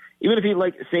even if he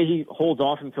say he holds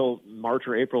off until March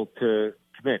or April to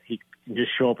commit, he can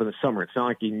just show up in the summer. It's not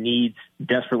like he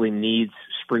desperately needs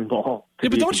spring ball. Yeah,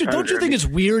 but don't you think it's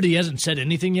weird he hasn't said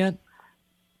anything yet?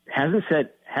 Hasn't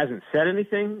said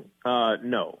anything?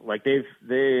 No. Like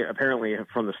they apparently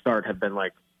from the start have been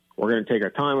like, we're going to take our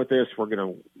time with this. We're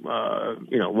going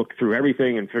to look through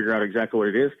everything and figure out exactly what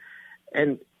it is.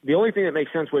 And the only thing that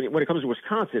makes sense when it comes to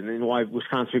Wisconsin, and why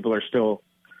Wisconsin people are still,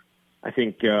 I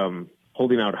think,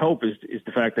 holding out hope is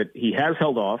the fact that he has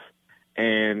held off.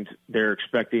 and they're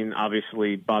expecting,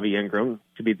 obviously, Bobby Ingram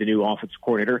to be the new offensive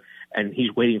coordinator, and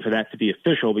he's waiting for that to be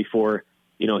official before,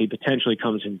 he potentially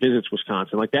comes and visits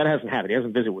Wisconsin. Like, that hasn't happened. He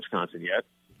hasn't visited Wisconsin yet.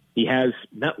 He has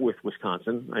met with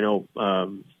Wisconsin. I know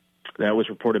that was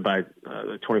reported by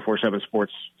the 24/7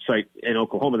 Sports site in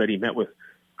Oklahoma that he met with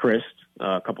Chris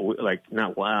I think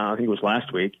it was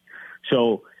last week.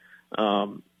 So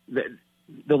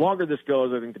the longer this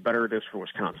goes, I think the better it is for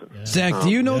Wisconsin. Yeah. Zach, do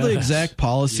you know the exact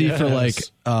policy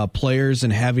for players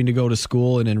and having to go to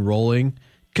school and enrolling?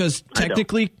 Because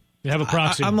technically, you have a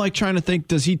proxy. I'm trying to think.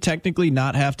 Does he technically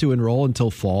not have to enroll until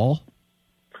fall?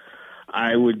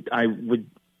 I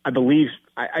believe.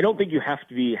 I don't think you have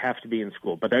to be in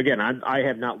school. But again, I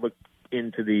have not looked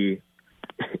into the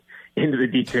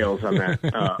details on that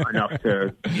enough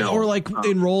to know. Or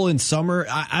enroll in summer.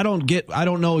 I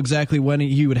don't know exactly when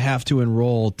he would have to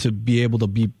enroll to be able to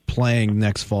be playing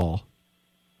next fall.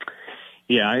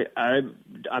 Yeah,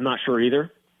 I'm not sure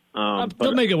either.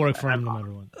 They'll make it work for him no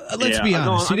matter what. Let's be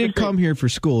honest. He didn't come here for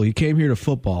school. He came here to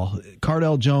football.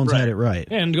 Cardell Jones had it right.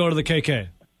 And go to the KK.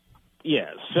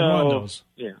 Yeah. So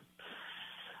yeah.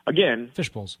 Again, fish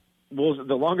bowls. Well,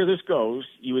 the longer this goes,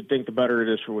 you would think the better it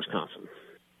is for Wisconsin.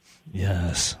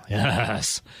 Yes.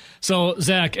 So,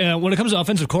 Zach, when it comes to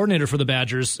offensive coordinator for the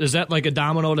Badgers, is that like a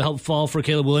domino to help fall for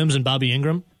Caleb Williams and Bobby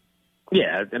Ingram?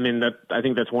 Yeah, I mean, I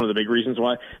think that's one of the big reasons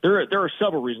why. There are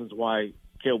several reasons why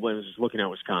Caleb Williams is looking at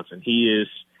Wisconsin. He is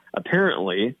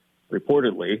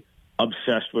reportedly,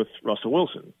 obsessed with Russell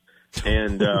Wilson.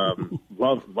 And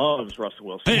loves Russell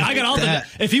Wilson. Hey, I got all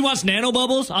if he wants nano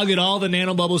bubbles, I'll get all the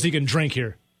nano bubbles he can drink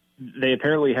here. They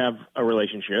apparently have a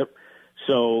relationship.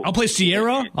 So I'll play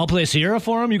Sierra. I'll play Sierra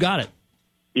for him. You got it.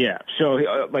 Yeah. So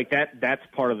that's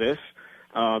part of this.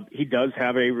 He does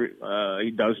have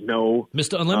he does know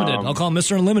Mr. Unlimited. I'll call him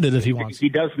Mr. Unlimited if he wants. He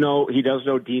does know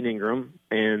Dean Ingram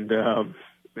and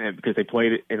because they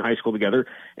played in high school together,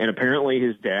 and apparently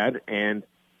his dad and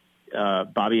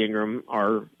Bobby Ingram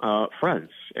are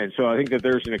friends, and so I think that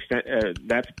there's an extent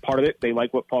that's part of it. They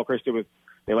like what Paul Chryst did with.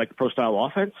 They like the pro style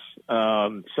offense. So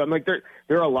I'm like there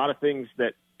are a lot of things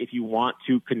that if you want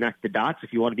to connect the dots,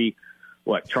 if you want to be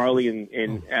Charlie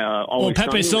and always. Well,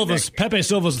 Pepe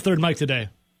Silva's the third mic today.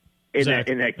 In that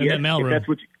mailroom.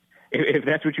 If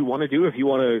that's what you want to do, if you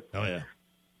want to. Oh yeah.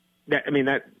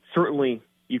 That certainly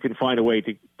you can find a way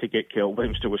to get Caleb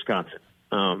Williams to Wisconsin.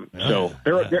 So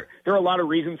there are a lot of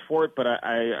reasons for it, but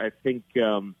I think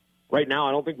right now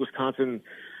I don't think Wisconsin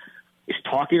is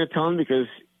talking a ton because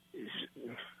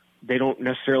they don't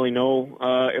necessarily know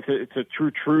if it's a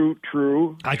true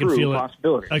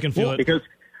possibility. I can feel it. Because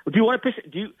do you want to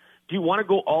do you want to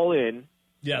go all in?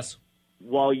 Yes.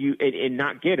 While you and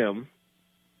not get him,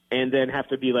 and then have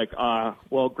to be like,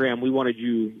 well, Graham, we wanted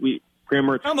you. Graham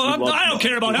Mertz. I don't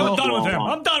care about him. I'm done with him.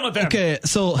 I'm done with him. Okay,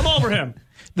 so I'm over him.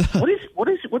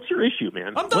 What's your issue,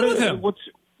 man? I'm done with him.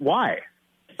 Why?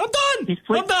 I'm done.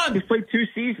 I'm done. He's played 2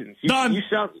 seasons. Done. You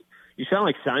sound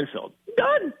like Seinfeld.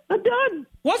 Done. I'm done.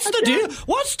 What's the deal?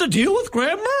 What's the deal with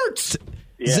Graham Mertz?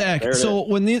 Yeah, Zach, so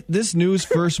when this news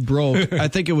first broke, I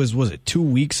think it was it 2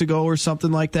 weeks ago or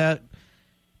something like that?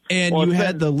 And you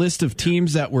had the list of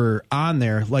teams that were on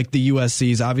there, like the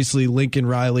USC's. Obviously, Lincoln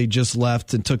Riley just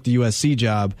left and took the USC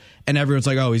job, and everyone's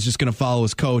like, oh, he's just going to follow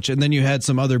his coach. And then you had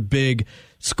some other big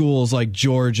schools like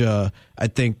Georgia, I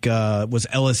think was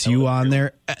LSU on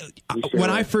there. When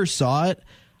I first saw it,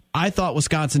 I thought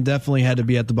Wisconsin definitely had to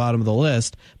be at the bottom of the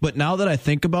list. But now that I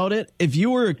think about it, if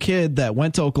you were a kid that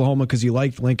went to Oklahoma because you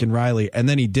liked Lincoln Riley and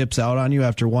then he dips out on you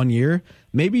after 1 year,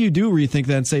 maybe you do rethink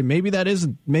that and say, maybe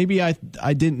I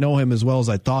didn't know him as well as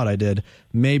I thought I did.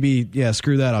 Maybe,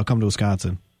 screw that. I'll come to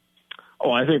Wisconsin.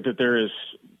 Oh, I think that there is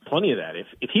plenty of that.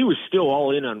 If he was still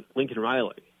all in on Lincoln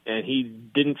Riley and he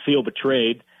didn't feel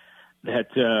betrayed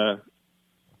that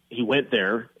he went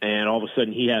there and all of a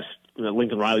sudden he has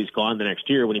Lincoln Riley's gone the next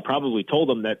year when he probably told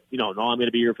them that, no, I'm going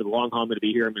to be here for the long haul. I'm going to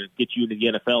be here. I'm going to get you into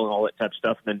the NFL and all that type of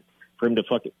stuff. And then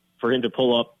for him to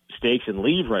pull up stakes and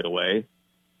leave right away.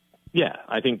 Yeah,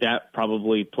 I think that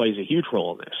probably plays a huge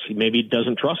role in this. He maybe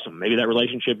doesn't trust him. Maybe that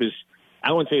relationship is,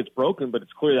 I wouldn't say it's broken, but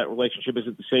it's clear that relationship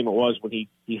isn't the same it was when he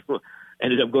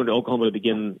ended up going to Oklahoma to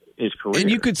begin his career. And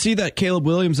you could see that Caleb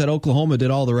Williams at Oklahoma did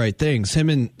all the right things.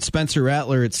 Him and Spencer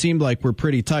Rattler, it seemed like were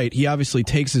pretty tight. He obviously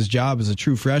takes his job as a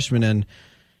true freshman, and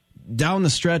down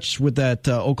the stretch with that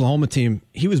Oklahoma team,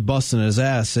 he was busting his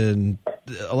ass, and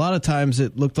a lot of times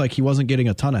it looked like he wasn't getting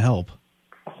a ton of help.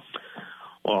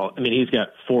 Well, I mean, he's got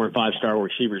 4- and 5-star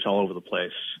receivers all over the place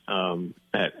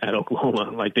at Oklahoma.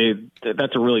 Like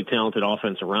that's a really talented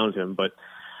offense around him. But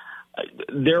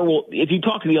if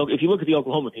you look at the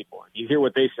Oklahoma people, you hear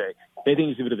what they say. They think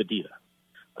he's a bit of a diva.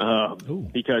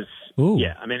 Because,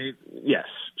 yeah, I mean, yes.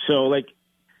 So, like,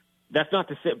 that's not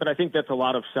to say, but I think that's a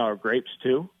lot of sour grapes,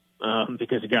 too,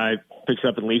 because a guy picks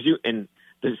up and leaves you. And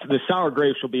the sour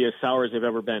grapes will be as sour as they've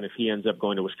ever been if he ends up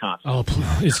going to Wisconsin. Oh,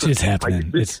 it's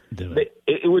happening.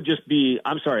 It would just be,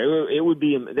 I'm sorry, it would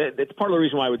be, that's part of the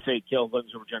reason why I would say Caleb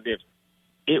Williams over John Davis.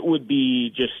 It would be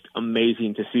just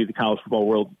amazing to see the college football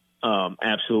world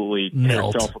absolutely tear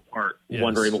itself apart,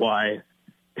 wondering why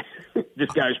this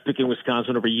guy's picking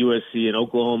Wisconsin over USC and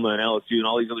Oklahoma and LSU and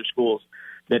all these other schools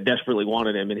that desperately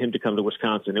wanted him and him to come to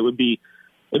Wisconsin. It'd be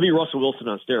Russell Wilson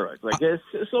on steroids. Like,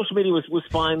 social media was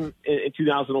fine in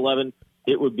 2011.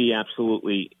 It would be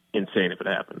absolutely insane if it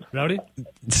happened. Rowdy?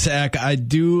 Zach,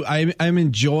 I'm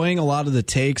enjoying a lot of the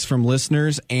takes from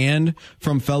listeners and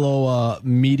from fellow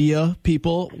media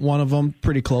people. One of them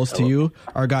pretty close to you,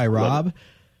 our guy Rob.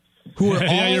 Who are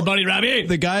all, your buddy Robbie.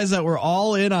 The guys that were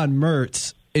all in on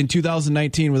Mertz in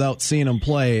 2019 without seeing him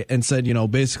play and said,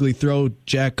 basically throw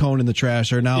Jack Cohn in the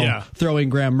trash, are now throwing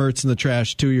Graham Mertz in the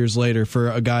trash 2 years later for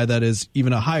a guy that is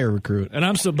even a higher recruit. And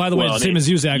I'm still, by the way, the same as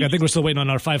you, Zach. I think we're still waiting on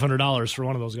our $500 for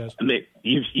one of those guys.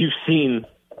 You've seen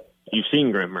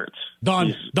Graham Mertz. Done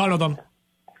with them.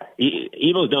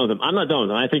 Evo's done with him. I'm not done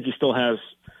with him. I think he still has.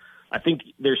 I think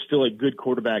there's still a good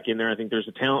quarterback in there. I think there's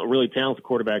a really talented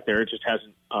quarterback there. It just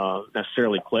hasn't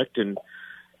necessarily clicked, and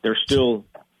there's still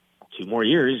 2 more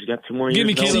years. He's got 2 more years. Give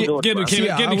me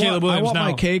Caleb Williams I want now.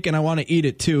 my cake, and I want to eat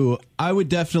it, too. I would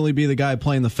definitely be the guy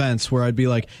playing the fence where I'd be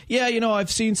like, yeah,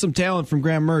 I've seen some talent from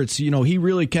Graham Mertz. He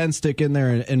really can stick in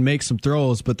there and make some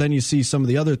throws, but then you see some of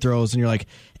the other throws, and you're like,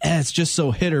 it's just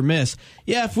so hit or miss.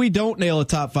 Yeah, if we don't nail a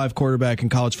top 5 quarterback in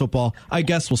college football, I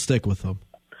guess we'll stick with him.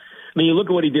 I mean, you look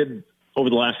at what he did over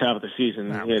the last half of the season.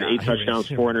 He had 8 touchdowns,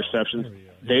 4 interceptions.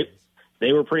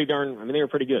 They were pretty darn. I mean, they were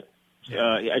pretty good.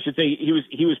 I should say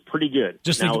he was pretty good.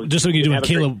 Just like you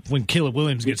do when Caleb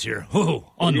Williams gets here.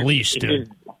 Unleashed, dude.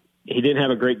 He didn't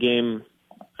have a great game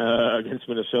against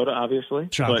Minnesota, obviously.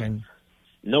 Shocking.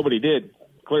 But nobody did,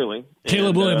 clearly.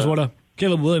 Caleb Williams would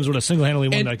have single-handedly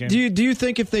won that game. Do you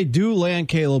think if they do land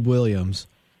Caleb Williams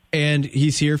and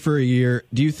he's here for a year,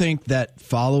 do you think that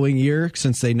following year,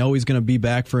 since they know he's going to be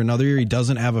back for another year, he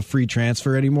doesn't have a free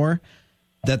transfer anymore,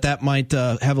 that might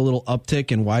have a little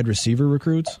uptick in wide receiver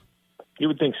recruits? You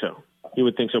would think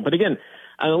so. But again,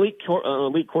 an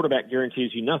elite quarterback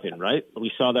guarantees you nothing, right?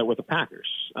 We saw that with the Packers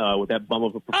with that bum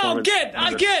of a performance.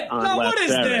 I get. No, what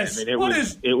is Saturday. this? I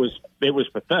mean, it was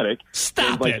pathetic.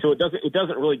 Stop it. So it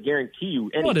doesn't really guarantee you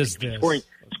anything. What is this?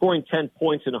 Scoring 10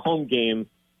 points in a home game.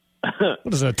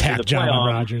 What is an attack job on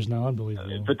Rodgers now?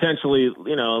 Unbelievable. Potentially,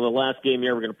 the last game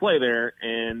you're ever going to play there,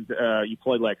 and you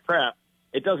played like crap.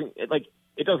 It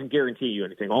doesn't guarantee you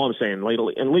anything. All I'm saying,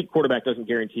 an elite quarterback doesn't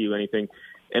guarantee you anything.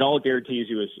 It all guarantees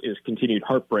you is continued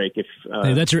heartbreak. If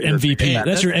that's your MVP.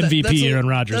 That's your MVP, Aaron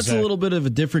Rodgers. That's a little bit of a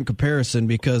different comparison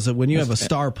because when you have a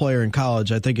star player in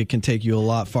college, I think it can take you a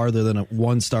lot farther than a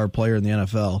 1-star player in the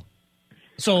NFL.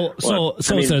 So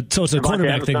it's a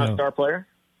quarterback thing, though. Star player.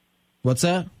 What's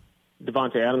that?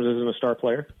 Devontae Adams isn't a star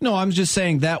player. No, I'm just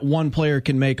saying that one player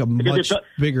can make a much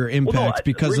bigger impact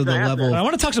because of the level. I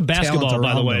want to talk some basketball,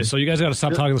 by the way. So you guys got to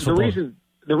stop talking this football.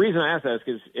 The reason I asked that is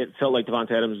because it felt like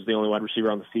Devontae Adams was the only wide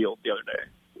receiver on the field the other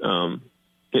day.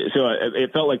 So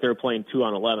it felt like they were playing 2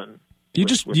 on 11. You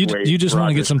just want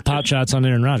to get some pot shots on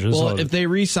Aaron Rodgers. Well, if they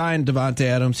re-sign Devontae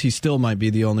Adams, he still might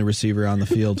be the only receiver on the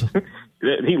field.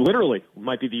 He literally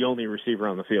might be the only receiver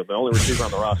on the field, the only receiver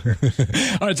on the roster.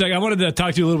 All right, Zach, I wanted to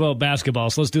talk to you a little about basketball,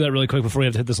 so let's do that really quick before we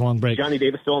have to hit this long break. Johnny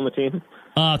Davis still on the team?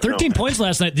 13 points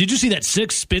last night. Did you see that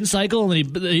 6 spin cycle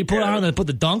and then he put on and then put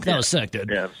the dunk? That was sick, dude.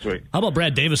 Yeah, sweet. How about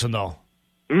Brad Davison, though?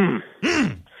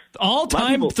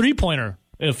 All-time three-pointer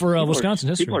for Wisconsin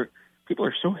history. People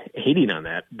are so hating on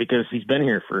that because he's been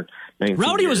here for 19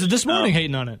 Rowdy years. was this morning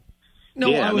hating on it. No,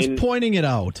 yeah, I was pointing it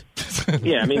out.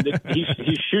 Yeah, I mean,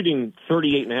 he's shooting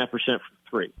 38.5% from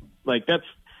 3.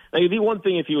 That'd be one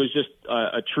thing if he was just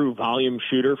a true volume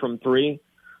shooter from 3,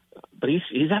 but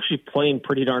he's actually playing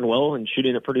pretty darn well and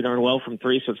shooting it pretty darn well from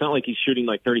 3. So it's not like he's shooting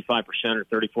like 35% or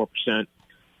 34%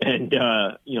 and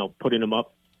putting them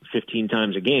up 15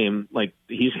 times a game. Like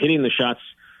he's hitting the shots.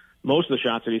 Most of the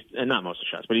shots that not most of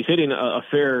the shots, but he's hitting a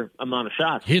fair amount of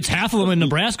shots. He hits half of them in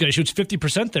Nebraska. He shoots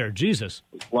 50% there. Jesus.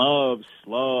 Loves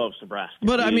Nebraska.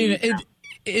 But I mean,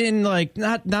 not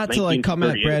to come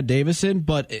at Brad Davison,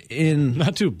 but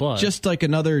just like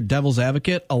another devil's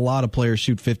advocate, a lot of players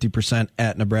shoot 50%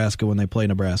 at Nebraska when they play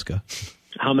Nebraska.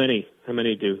 How many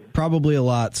do? Probably a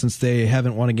lot since they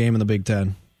haven't won a game in the Big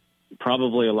Ten.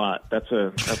 Probably a lot. That's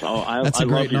all. That's a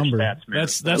great number. Stats, man.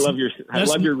 I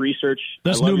love your research.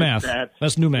 That's new math.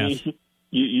 That's new math.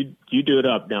 You do it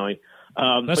up, Nelly.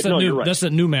 That's the new. Right. That's the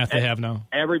new math they have now.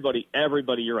 Everybody,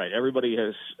 you're right. Everybody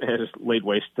has laid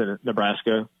waste to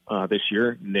Nebraska this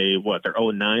year. They're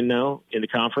 0-9 now in the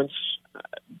conference.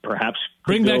 Perhaps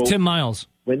bring back Tim Miles.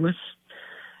 Winless.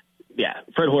 Yeah,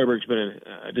 Fred Hoiberg's been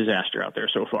a disaster out there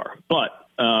so far. But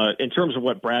in terms of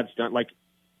what Brad's done, like,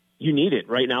 you need it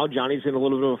right now. Johnny's in a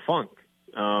little bit of a funk,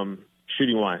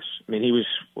 shooting wise. I mean, he was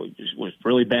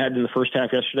really bad in the first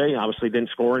half yesterday. Obviously, didn't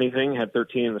score anything. Had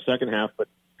 13 in the second half, but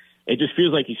it just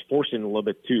feels like he's forcing a little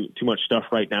bit too much stuff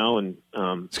right now. And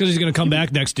it's because he's going to come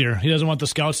back next year. He doesn't want the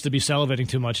scouts to be salivating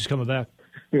too much. He's coming back.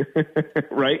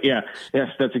 Right? Yeah.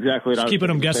 Yes, that's exactly what I was keeping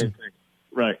him guessing.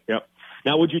 Right. Yep.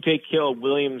 Now, would you take Caleb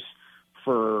Williams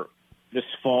for this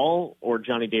fall or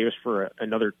Johnny Davis for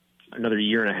another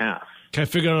year and a half? Can I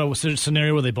figure out a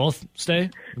scenario where they both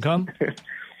stay and come?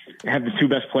 Have the two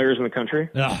best players in the country?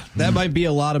 Yeah. That might be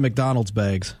a lot of McDonald's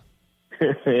bags.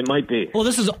 It might be. Well,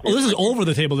 this is over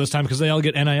the table this time because they all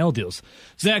get NIL deals.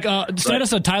 Zach,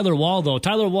 status on Tyler Wall, though.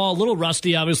 Tyler Wall, a little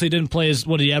rusty, obviously didn't play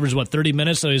he averaged, 30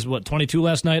 minutes, so he's, 22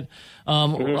 last night.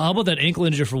 How about that ankle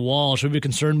injury for Wall? Should we be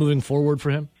concerned moving forward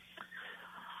for him?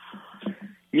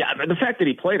 Yeah, the fact that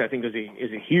he played, I think, is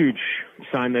a huge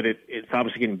sign that it's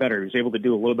obviously getting better. He was able to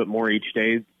do a little bit more each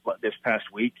day this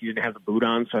past week. He didn't have the boot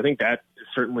on, so I think that is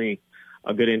certainly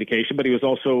a good indication. But he was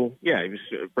also,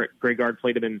 Greg Gard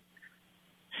played him in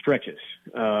stretches,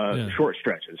 short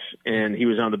stretches, and he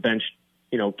was on the bench,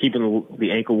 keeping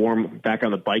the ankle warm back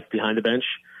on the bike behind the bench.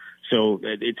 So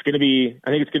I think it's going to be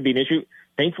an issue.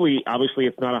 Thankfully, obviously,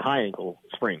 it's not a high ankle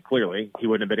sprain. Clearly, he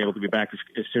wouldn't have been able to be back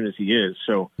as soon as he is.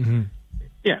 So. Mm-hmm.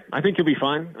 Yeah, I think he'll be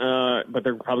fine, but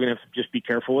they're probably going to have to just be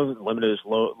careful with it,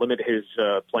 limit his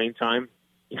playing time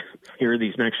here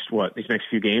these next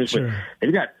few games. Sure.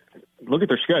 But look at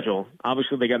their schedule.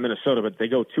 Obviously, they got Minnesota, but they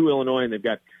go to Illinois and they've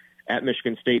got at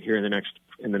Michigan State here in the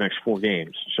next 4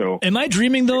 games. So, am I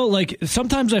dreaming though? Like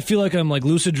sometimes I feel like I'm like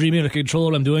lucid dreaming to control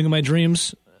what I'm doing in my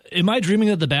dreams. Am I dreaming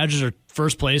that the Badgers are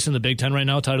first place in the Big Ten right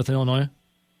now, tied with Illinois?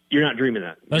 You're not dreaming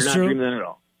that. That's You're not true. dreaming that at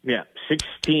all. Yeah,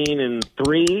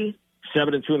 16-3.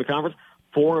 7-2 in the conference,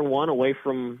 4-1 away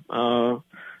from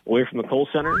the Kohl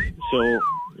Center. So,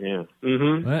 yeah,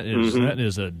 that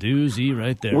is a doozy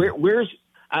right there. Where's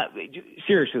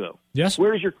seriously though? Yes.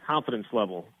 Where's your confidence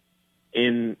level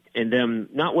in them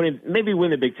not winning? Maybe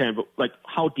win the Big Ten, but like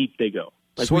how deep they go.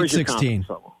 Like Sweet where's your 16. confidence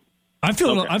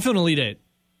level? I'm feeling Elite 8.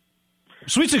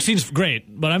 Sweet 16 is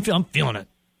great, but I'm feeling it.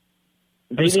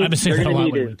 I've been saying that a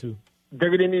lot lately too.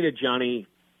 They're going to need a Johnny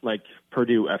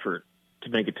Purdue effort to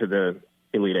make it to the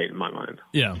Elite 8 in my mind.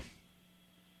 Yeah.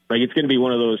 Like it's going to be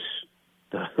one of those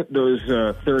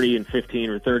 30-15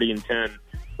 or 30-10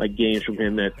 games from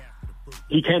him that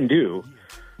he can do,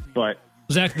 but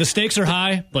Zach, the stakes are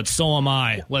high, but so am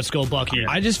I. Let's go, Bucky.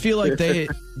 I just feel like they,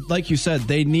 like you said,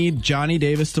 they need Johnny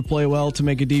Davis to play well to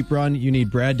make a deep run. You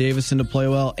need Brad Davison to play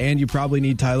well, and you probably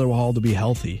need Tyler Wall to be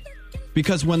healthy.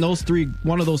 Because when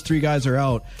one of those three guys are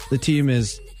out, the team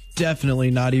is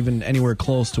definitely not even anywhere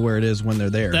close to where it is when they're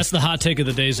there. That's the hot take of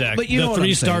the day, Zach. But the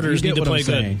three starters need to play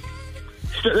good.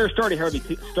 They're starter heavy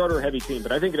team,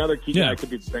 but I think another key guy could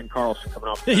be Ben Carlson coming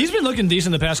off. Yeah, he's been looking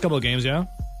decent the past couple of games, yeah.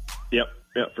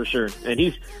 Yep, for sure. And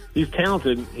he's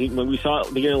talented. When we saw it at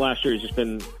the beginning of last year, hasn't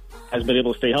been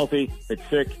able to stay healthy. It's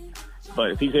sick.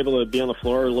 But if he's able to be on the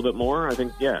floor a little bit more, I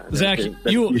think, Zach,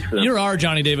 you're our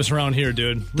Johnny Davis around here,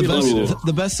 dude.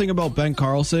 The best thing about Ben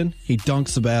Carlson, he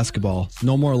dunks the basketball.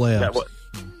 No more layups.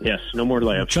 Yes, no more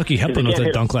layups. Chucky Hepburn with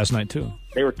that dunk last night, too.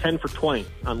 They were 10 for 20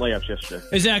 on layups yesterday.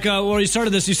 Hey, Zach, when you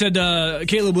started this, you said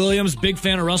Caleb Williams, big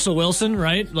fan of Russell Wilson,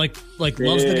 right? Like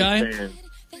loves the guy? Fan.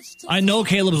 I know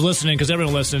Caleb's listening because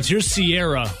everyone listens. Here's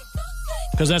Sierra,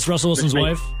 because that's Russell Wilson's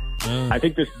wife. I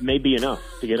think this may be enough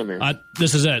to get him here.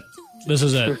 This is it.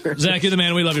 Zach, you're the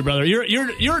man. We love you, brother.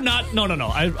 You're not. No.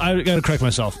 I got to correct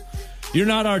myself. You're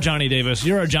not our Johnny Davis.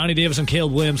 You're our Johnny Davis and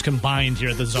Caleb Williams combined here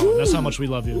at the Zone. That's how much we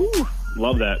love you.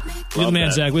 Love that. You're the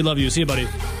man, Zach. We love you. See you, buddy.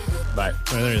 Bye.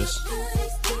 All right, there he is.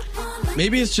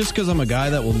 Maybe it's just because I'm a guy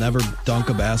that will never dunk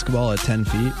a basketball at 10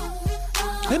 feet.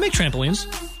 They make trampolines.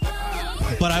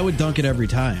 But I would dunk it every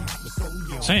time.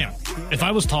 Sam, if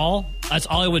I was tall, that's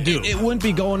all I would do. It wouldn't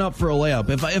be going up for a layup.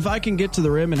 If I can get to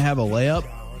the rim and have a layup,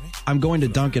 I'm going to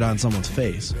dunk it on someone's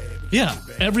face. Yeah,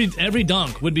 every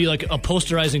dunk would be like a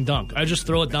posterizing dunk. I just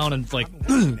throw it down and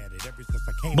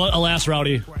but alas,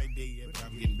 Rowdy,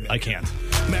 I can't.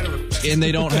 And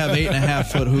they don't have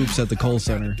 8.5-foot hoops at the Kohl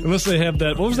Center. Unless they have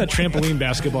that. What was that trampoline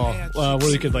basketball where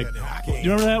you could do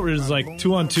you remember that? Where it was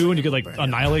 2-on-2 and you could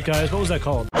annihilate guys? What was that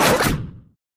called?